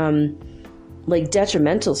really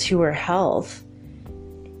detrimental to her health.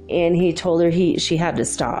 And he told her she had to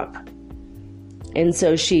stop. And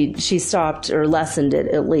so she stopped, or lessened it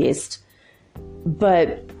at least.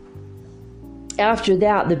 But after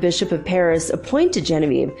that, the Bishop of Paris appointed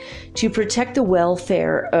Genevieve to protect the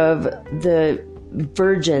welfare of the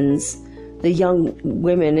virgins, the young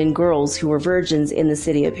women and girls who were virgins in the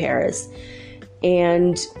city of Paris.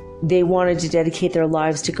 And they wanted to dedicate their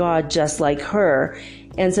lives to God just like her.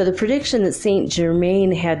 And so the prediction that Saint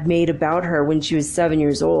Germain had made about her when she was 7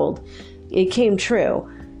 years old, it came true,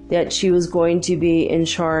 that she was going to be in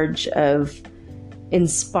charge of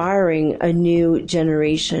inspiring a new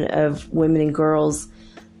generation of women and girls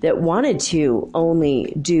that wanted to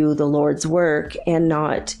only do the Lord's work and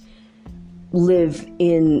not live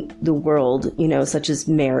in the world, such as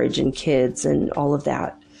marriage and kids and all of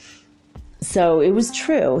that. So it was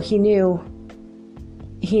true. He knew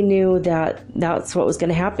that that's what was going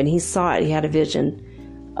to happen. He saw it. He had a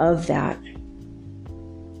vision of that.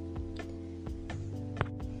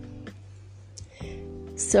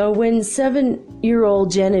 So when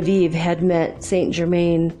 7-year-old Genevieve had met Saint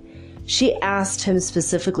Germain, she asked him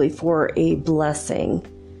specifically for a blessing.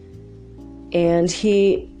 And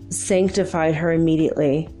he sanctified her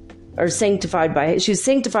immediately, or she was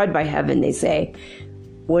sanctified by heaven, they say.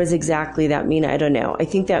 What does exactly that mean? I don't know. I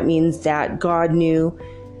think that means that God knew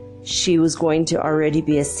she was going to already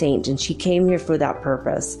be a saint, and she came here for that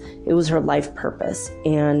purpose. It was her life purpose.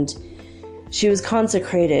 And she was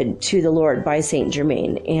consecrated to the Lord by Saint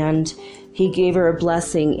Germain, and he gave her a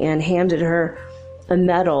blessing and handed her a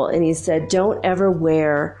medal, and he said, "Don't ever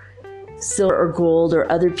wear silver or gold or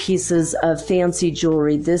other pieces of fancy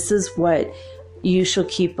jewelry. This is what you shall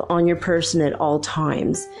keep on your person at all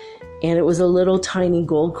times." And it was a little tiny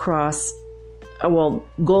gold cross,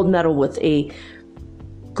 gold medal with a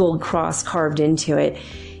gold cross carved into it.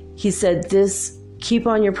 He said, "This keep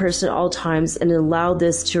on your person at all times, and allow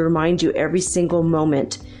this to remind you every single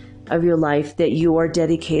moment of your life that you are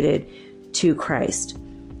dedicated to Christ."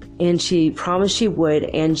 And she promised she would,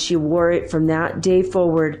 and she wore it from that day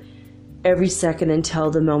forward every second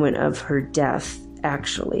until the moment of her death,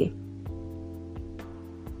 actually.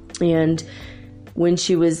 And when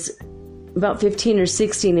she was about 15 or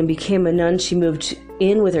 16 and became a nun, she moved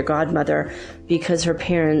in with her godmother because her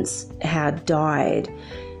parents had died.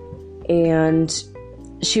 And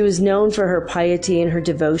she was known for her piety and her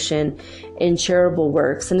devotion and charitable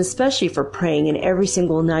works, and especially for praying. And every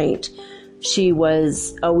single night, she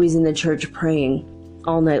was always in the church praying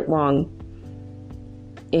all night long.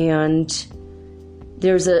 And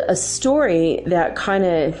there's a story that kind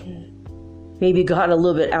of maybe got a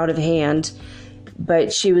little bit out of hand,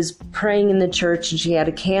 but she was praying in the church, and she had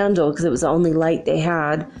a candle because it was the only light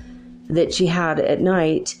that she had at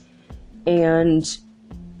night. And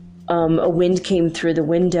a wind came through the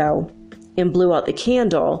window and blew out the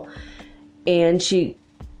candle, and she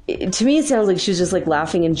to me, it sounds like she was just like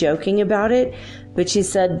laughing and joking about it. But she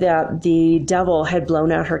said that the devil had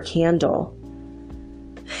blown out her candle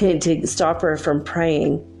to stop her from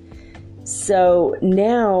praying. So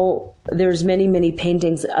now there's many, many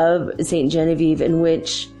paintings of Saint Genevieve in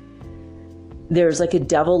which there's like a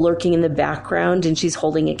devil lurking in the background and she's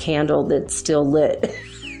holding a candle that's still lit.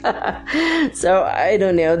 So I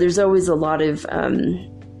don't know. There's always a lot of,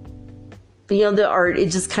 the art, it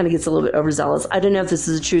just kind of gets a little bit overzealous. I don't know if this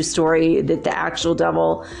is a true story that the actual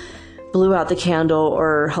devil blew out the candle,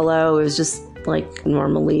 or hello, it was just like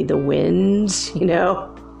normally the wind,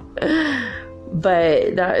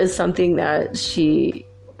 But that is something that she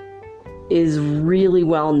is really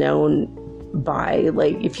well known by.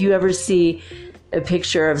 Like, if you ever see a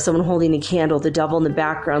picture of someone holding a candle, the devil in the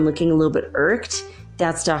background looking a little bit irked,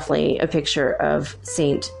 that's definitely a picture of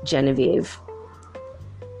Saint Genevieve.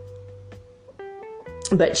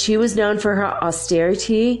 But she was known for her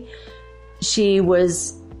austerity. She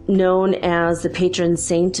was known as the Patron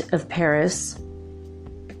Saint of Paris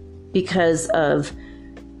because of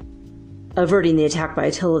averting the attack by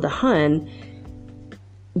Attila the Hun.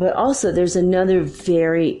 But also there's another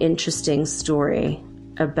very interesting story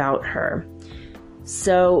about her.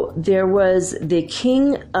 So there was the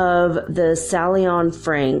king of the Salian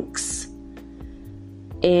Franks,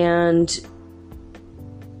 and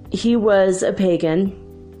he was a pagan.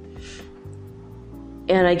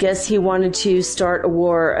 And I guess he wanted to start a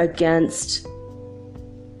war against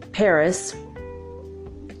Paris.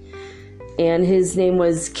 And his name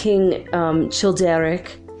was King Childeric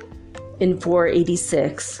in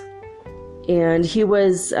 486. And he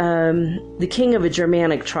was the king of a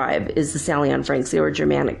Germanic tribe, is the Salian Franks. They were a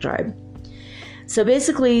Germanic tribe. So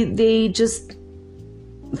basically, they just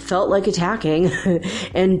felt like attacking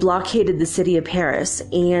and blockaded the city of Paris.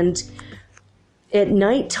 And at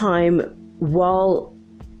nighttime, while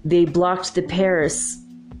they blocked the Paris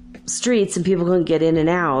streets and people couldn't get in and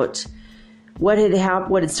out, what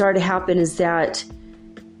had started to happen is that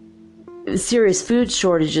serious food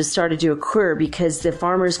shortages started to occur because the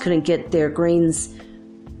farmers couldn't get their grains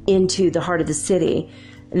into the heart of the city,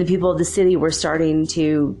 and the people of the city were starting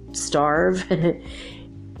to starve.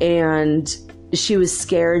 And she was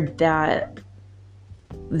scared that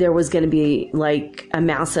there was going to be like a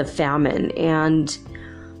massive famine. And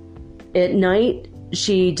at night,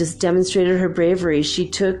 she just demonstrated her bravery. She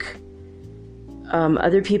took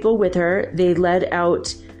other people with her. They led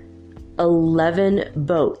out 11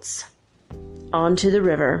 boats onto the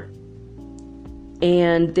river,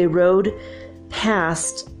 and they rowed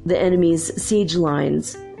past the enemy's siege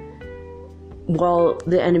lines while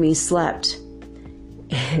the enemy slept.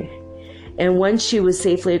 And once she was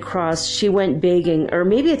safely across, she went begging, or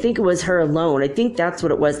maybe I think it was her alone. I think that's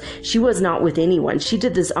what it was. She was not with anyone. She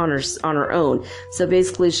did this on her own. So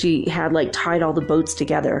basically she had like tied all the boats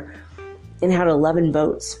together and had 11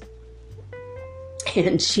 boats.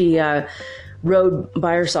 And she rowed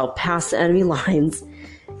by herself past the enemy lines.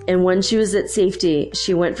 And when she was at safety,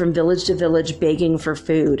 she went from village to village begging for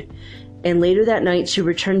food. And later that night, she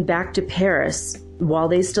returned back to Paris while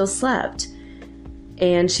they still slept.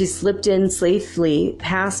 And she slipped in safely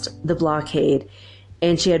past the blockade,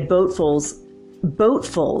 and she had boatfuls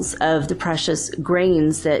of the precious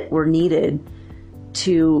grains that were needed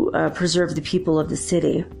to preserve the people of the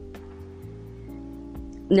city.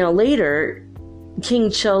 Now later, King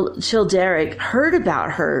Childeric heard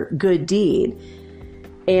about her good deed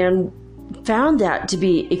and found that to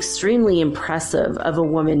be extremely impressive of a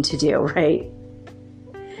woman to do, right?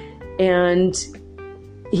 And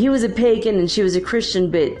he was a pagan and she was a Christian,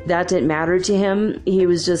 but that didn't matter to him. He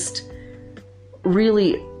was just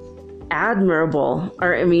really admirable.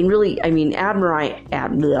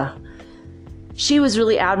 She was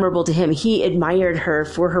really admirable to him. He admired her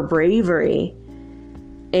for her bravery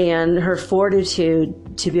and her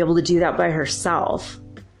fortitude to be able to do that by herself.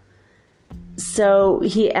 So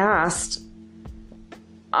he asked,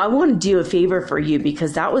 I want to do a favor for you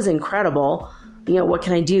because that was incredible. What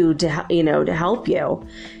can I do to help you?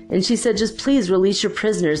 And she said, just please release your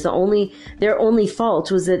prisoners. Their only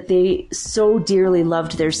fault was that they so dearly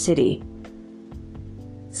loved their city.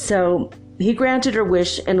 So he granted her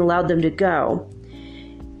wish and allowed them to go.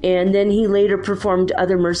 And then he later performed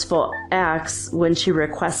other merciful acts when she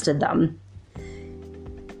requested them.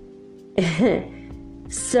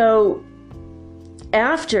 So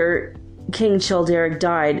after King Childeric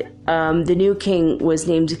died, the new king was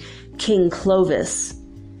named King Clovis.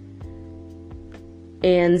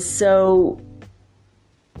 And so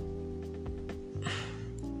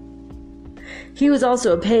he was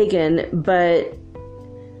also a pagan, but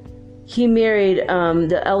he married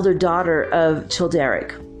the elder daughter of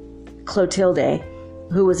Childeric. Clotilde,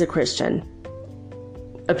 who was a Christian,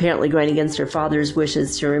 apparently going against her father's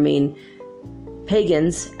wishes to remain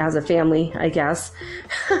pagans as a family, I guess.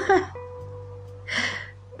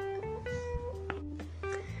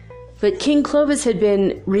 But King Clovis had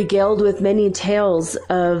been regaled with many tales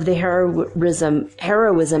of the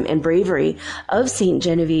heroism and bravery of Saint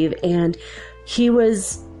Genevieve, and he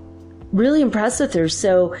was really impressed with her.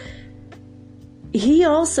 So he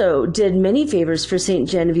also did many favors for Saint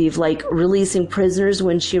Genevieve, like releasing prisoners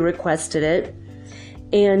when she requested it,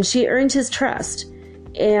 and she earned his trust.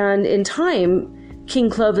 And in time, King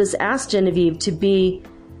Clovis asked Genevieve to be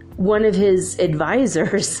one of his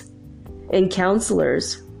advisors and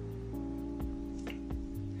counselors.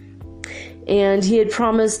 And he had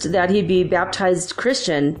promised that he'd be baptized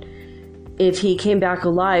Christian if he came back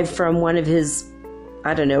alive from one of his,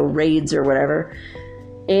 raids or whatever.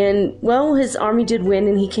 And, well, his army did win,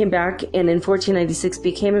 and he came back, and in 1496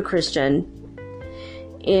 became a Christian.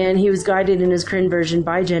 And he was guided in his conversion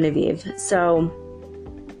by Genevieve. So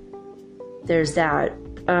there's that.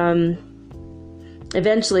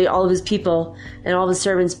 Eventually, all of his people and all of his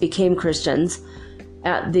servants became Christians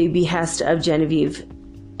at the behest of Genevieve.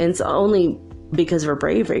 And it's only because of her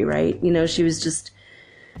bravery, right? She was just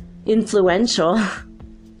influential.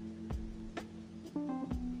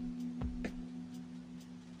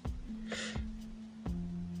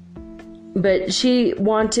 But she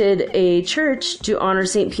wanted a church to honor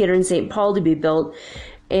St. Peter and St. Paul to be built.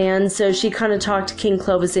 And so she kind of talked King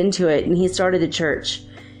Clovis into it, and he started the church.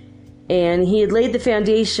 And he had laid the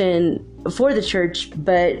foundation for the church,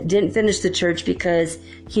 but didn't finish the church because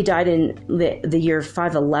he died in the year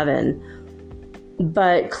 511.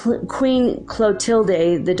 But Queen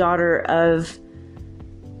Clotilde, the daughter of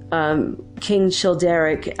King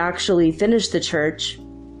Childeric, actually finished the church.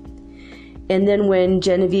 And then when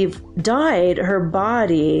Genevieve died, her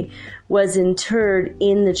body was interred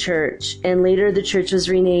in the church. And later the church was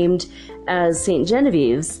renamed as Saint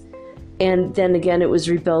Genevieve's. And then again, it was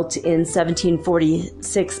rebuilt in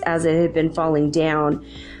 1746 as it had been falling down.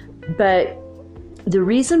 But the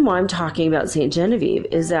reason why I'm talking about Saint Genevieve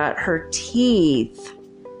is that her teeth,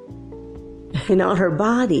 not her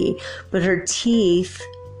body, but her teeth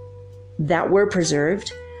that were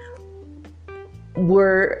preserved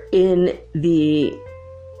were in the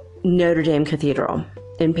Notre Dame Cathedral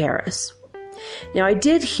in Paris. Now, I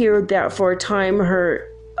did hear that for a time her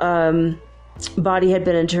body had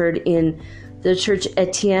been interred in the Church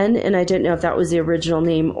Etienne, and I didn't know if that was the original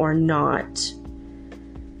name or not.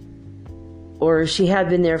 Or she had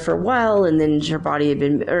been there for a while and then her body had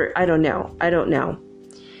been, or I don't know.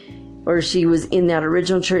 Or she was in that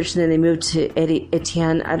original church and then they moved to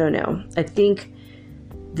Etienne. I don't know. I think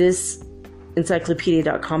this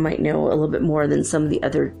encyclopedia.com might know a little bit more than some of the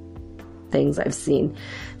other things I've seen.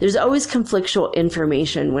 There's always conflictual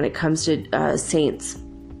information when it comes to saints.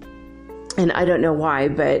 And I don't know why,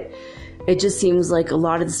 but it just seems like a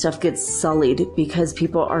lot of the stuff gets sullied because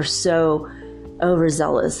people are so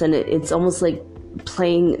overzealous. And it's almost like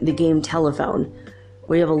playing the game telephone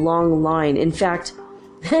where you have a long line. In fact,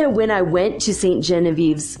 when I went to Saint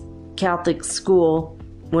Genevieve's Catholic school,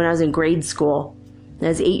 when I was in grade school, I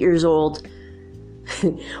was 8 years old,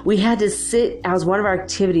 we had to sit as one of our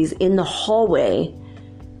activities in the hallway.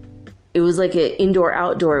 It was like an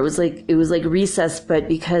indoor-outdoor. It was like recess, but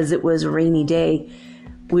because it was a rainy day,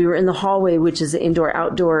 we were in the hallway, which is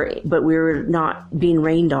indoor-outdoor, but we were not being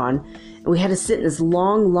rained on. And we had to sit in this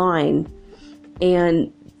long line,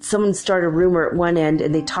 and someone started a rumor at one end,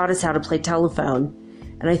 and they taught us how to play telephone.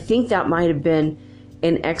 And I think that might have been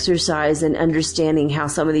an exercise in understanding how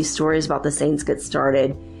some of these stories about the saints get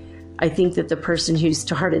started. I think that the person who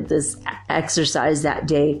started this exercise that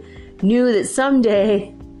day knew that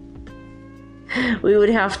someday we would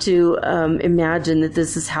have to imagine that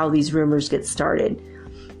this is how these rumors get started.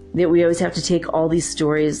 That we always have to take all these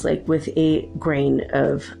stories like with a grain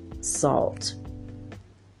of salt.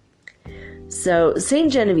 So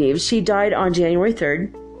Saint Genevieve, she died on January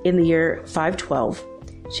 3rd in the year 512.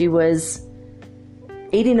 She was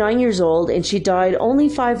 89 years old, and she died only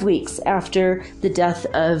 5 weeks after the death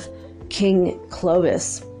of King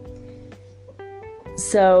Clovis.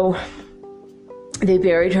 So they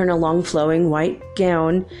buried her in a long flowing white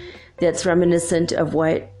gown that's reminiscent of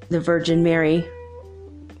what the Virgin Mary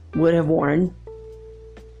would have worn.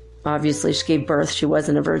 Obviously, she gave birth. She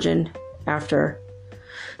wasn't a virgin after.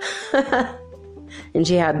 And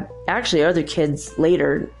she had actually other kids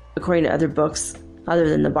later, according to other books other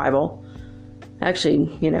than the Bible. Actually,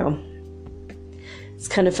 it's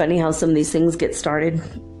kind of funny how some of these things get started.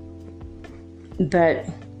 But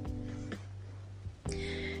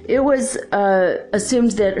It was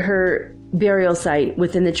assumed that her burial site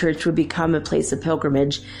within the church would become a place of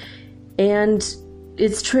pilgrimage. And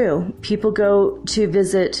it's true. People go to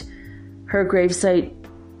visit her gravesite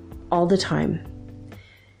all the time.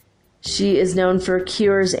 She is known for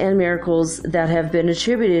cures and miracles that have been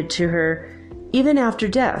attributed to her even after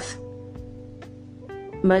death.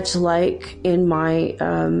 Much like in my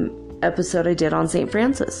episode I did on St.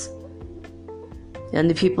 Francis and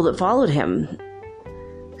the people that followed him.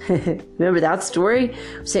 Remember that story?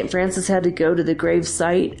 St. Francis had to go to the grave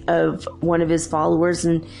site of one of his followers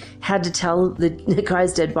and had to tell the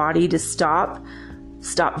guy's dead body to stop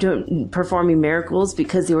performing miracles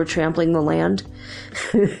because they were trampling the land.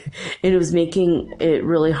 And it was making it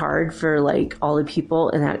really hard for like all the people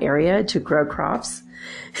in that area to grow crops.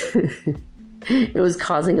 It was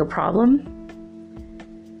causing a problem.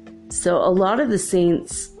 So a lot of the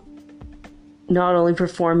saints not only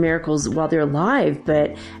perform miracles while they're alive,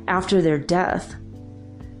 but after their death,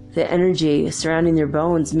 the energy surrounding their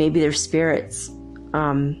bones, maybe their spirits,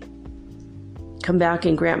 come back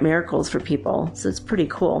and grant miracles for people. So it's pretty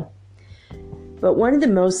cool. But one of the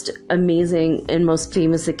most amazing and most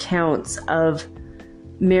famous accounts of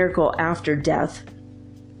miracle after death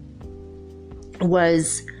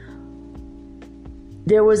was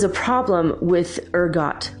there was a problem with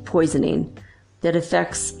ergot poisoning that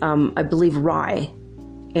affects, I believe, rye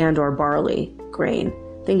and or barley grain.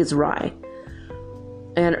 I think it's rye.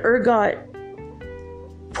 And ergot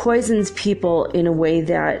poisons people in a way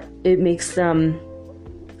that it makes them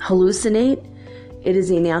hallucinate. It is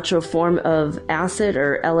a natural form of acid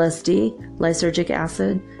or LSD, lysergic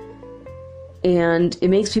acid. And it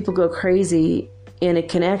makes people go crazy, and I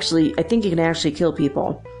think it can actually kill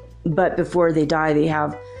people. But before they die, they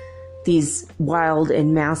have these wild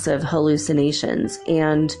and massive hallucinations.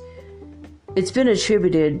 And it's been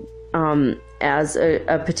attributed as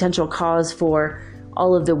a potential cause for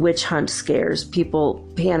all of the witch hunt scares, people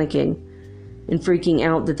panicking and freaking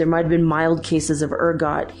out that there might have been mild cases of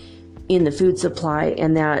ergot in the food supply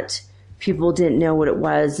and that people didn't know what it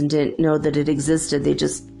was and didn't know that it existed. They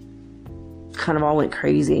just kind of all went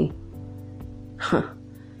crazy.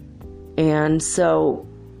 And so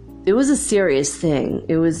it was a serious thing.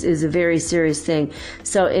 It was a very serious thing.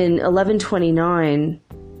 So in 1129,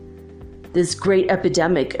 this great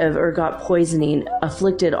epidemic of ergot poisoning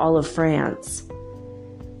afflicted all of France.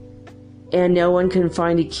 And no one could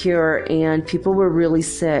find a cure, and people were really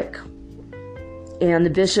sick. And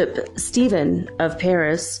the Bishop Stephen of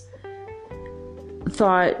Paris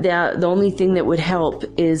thought that the only thing that would help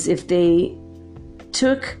is if they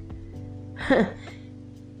took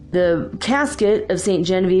the casket of Saint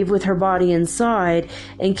Genevieve with her body inside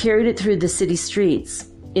and carried it through the city streets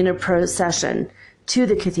in a procession to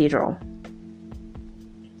the cathedral.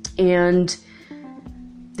 And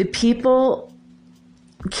the people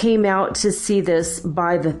came out to see this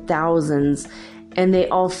by the thousands, and they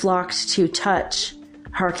all flocked to touch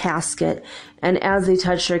her casket. And as they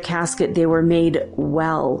touched her casket, they were made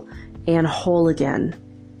well and whole again.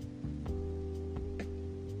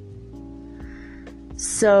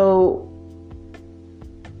 So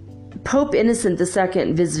Pope Innocent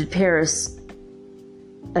II visited Paris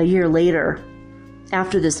a year later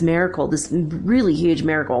after this miracle, this really huge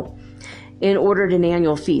miracle, and ordered an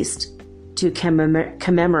annual feast to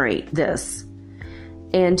commemorate this.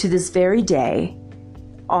 And to this very day,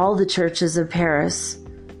 all the churches of Paris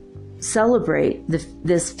celebrate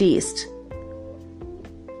this feast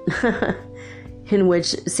in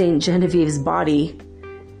which Saint Genevieve's body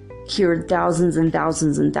cured thousands and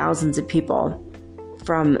thousands and thousands of people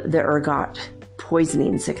from the ergot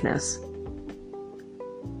poisoning sickness.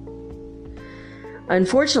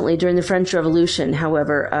 Unfortunately, during the French Revolution,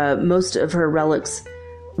 however, most of her relics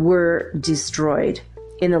were destroyed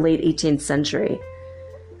in the late 18th century.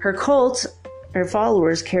 Her cult, her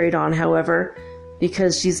followers carried on, however,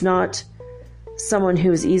 because she's not someone who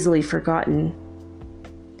is easily forgotten.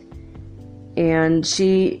 And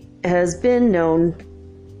she has been known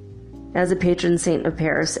as a patron saint of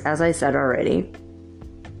Paris, as I said already.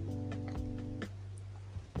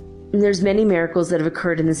 And there's many miracles that have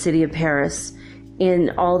occurred in the city of Paris,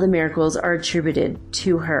 and all the miracles are attributed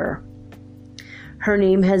to her. Her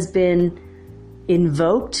name has been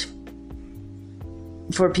invoked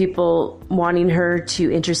for people wanting her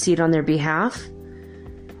to intercede on their behalf,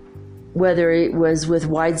 whether it was with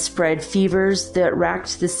widespread fevers that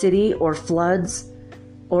racked the city, or floods,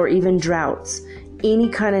 or even droughts. Any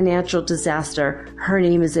kind of natural disaster, her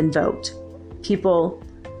name is invoked. People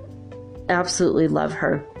absolutely love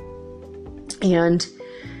her. And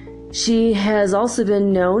she has also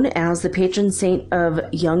been known as the patron saint of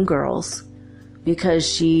young girls, because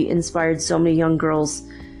she inspired so many young girls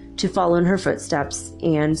to follow in her footsteps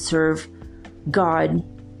and serve God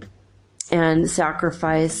and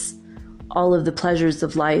sacrifice all of the pleasures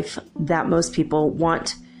of life that most people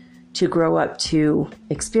want to grow up to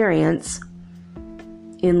experience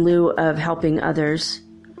in lieu of helping others.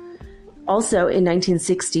 Also, in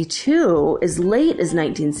 1962, as late as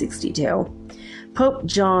 1962, Pope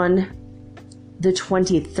John the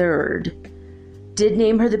 23rd did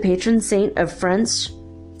name her the patron saint of French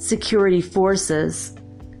security forces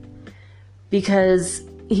because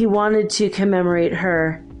he wanted to commemorate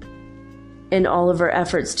her in all of her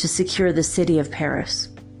efforts to secure the city of Paris.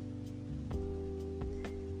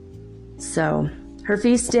 So, her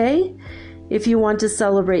feast day, if you want to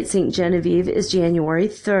celebrate Saint Genevieve, is January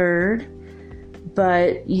 3rd,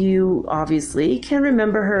 but you obviously can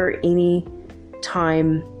remember her any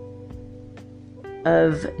time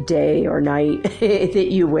of day or night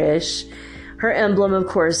that you wish. Her emblem, of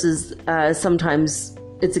course, is sometimes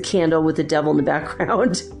it's a candle with a devil in the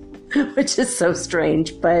background, which is so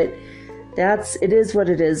strange, but it is what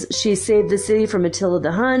it is. She saved the city from Attila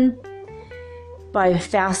the Hun by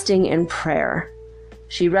fasting and prayer.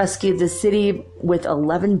 She rescued the city with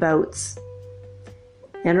 11 boats,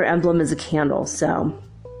 and her emblem is a candle. So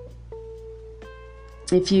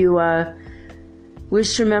if you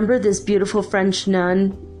wish to remember this beautiful French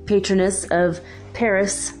nun, patroness of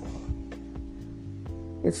Paris,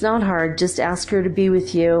 it's not hard. Just ask her to be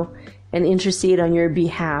with you and intercede on your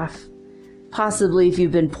behalf. Possibly if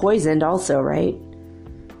you've been poisoned also, right?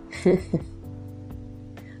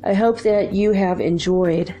 I hope that you have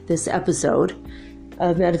enjoyed this episode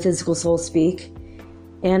of Metaphysical Soul Speak,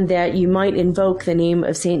 and that you might invoke the name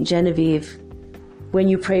of Saint Genevieve when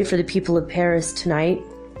you pray for the people of Paris tonight.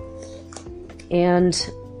 And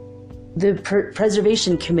the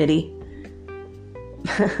Preservation Committee,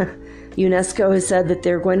 UNESCO has said that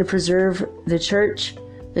they're going to preserve the church,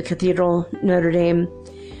 the Cathedral, Notre Dame,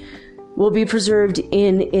 will be preserved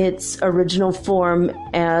in its original form,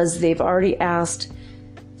 as they've already asked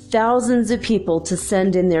thousands of people to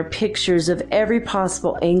send in their pictures of every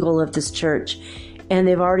possible angle of this church. And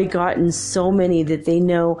they've already gotten so many that they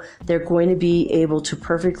know they're going to be able to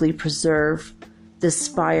perfectly preserve the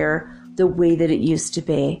spire the way that it used to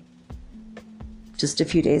be just a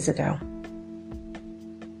few days ago.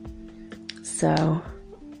 So,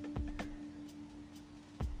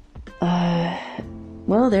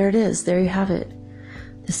 well, there it is. There you have it.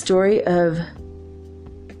 The story of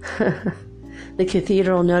the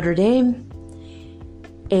Cathedral Notre Dame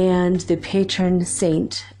and the patron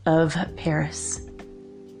saint of Paris.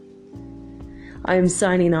 I'm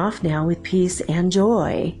signing off now with peace and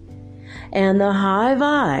joy and the high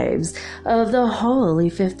vibes of the holy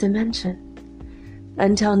fifth dimension.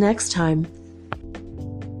 Until next time.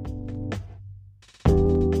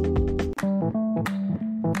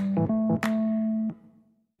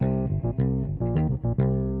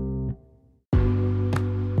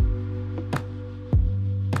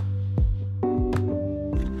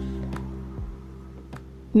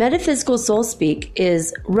 Metaphysical Soul Speak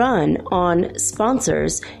is run on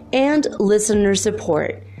sponsors and listener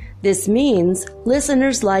support. This means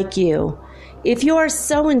listeners like you. If you are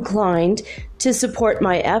so inclined to support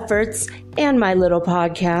my efforts and my little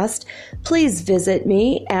podcast, please visit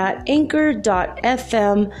me at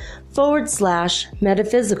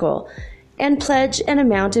anchor.fm/metaphysical and pledge an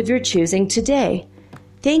amount of your choosing today.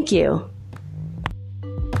 Thank you.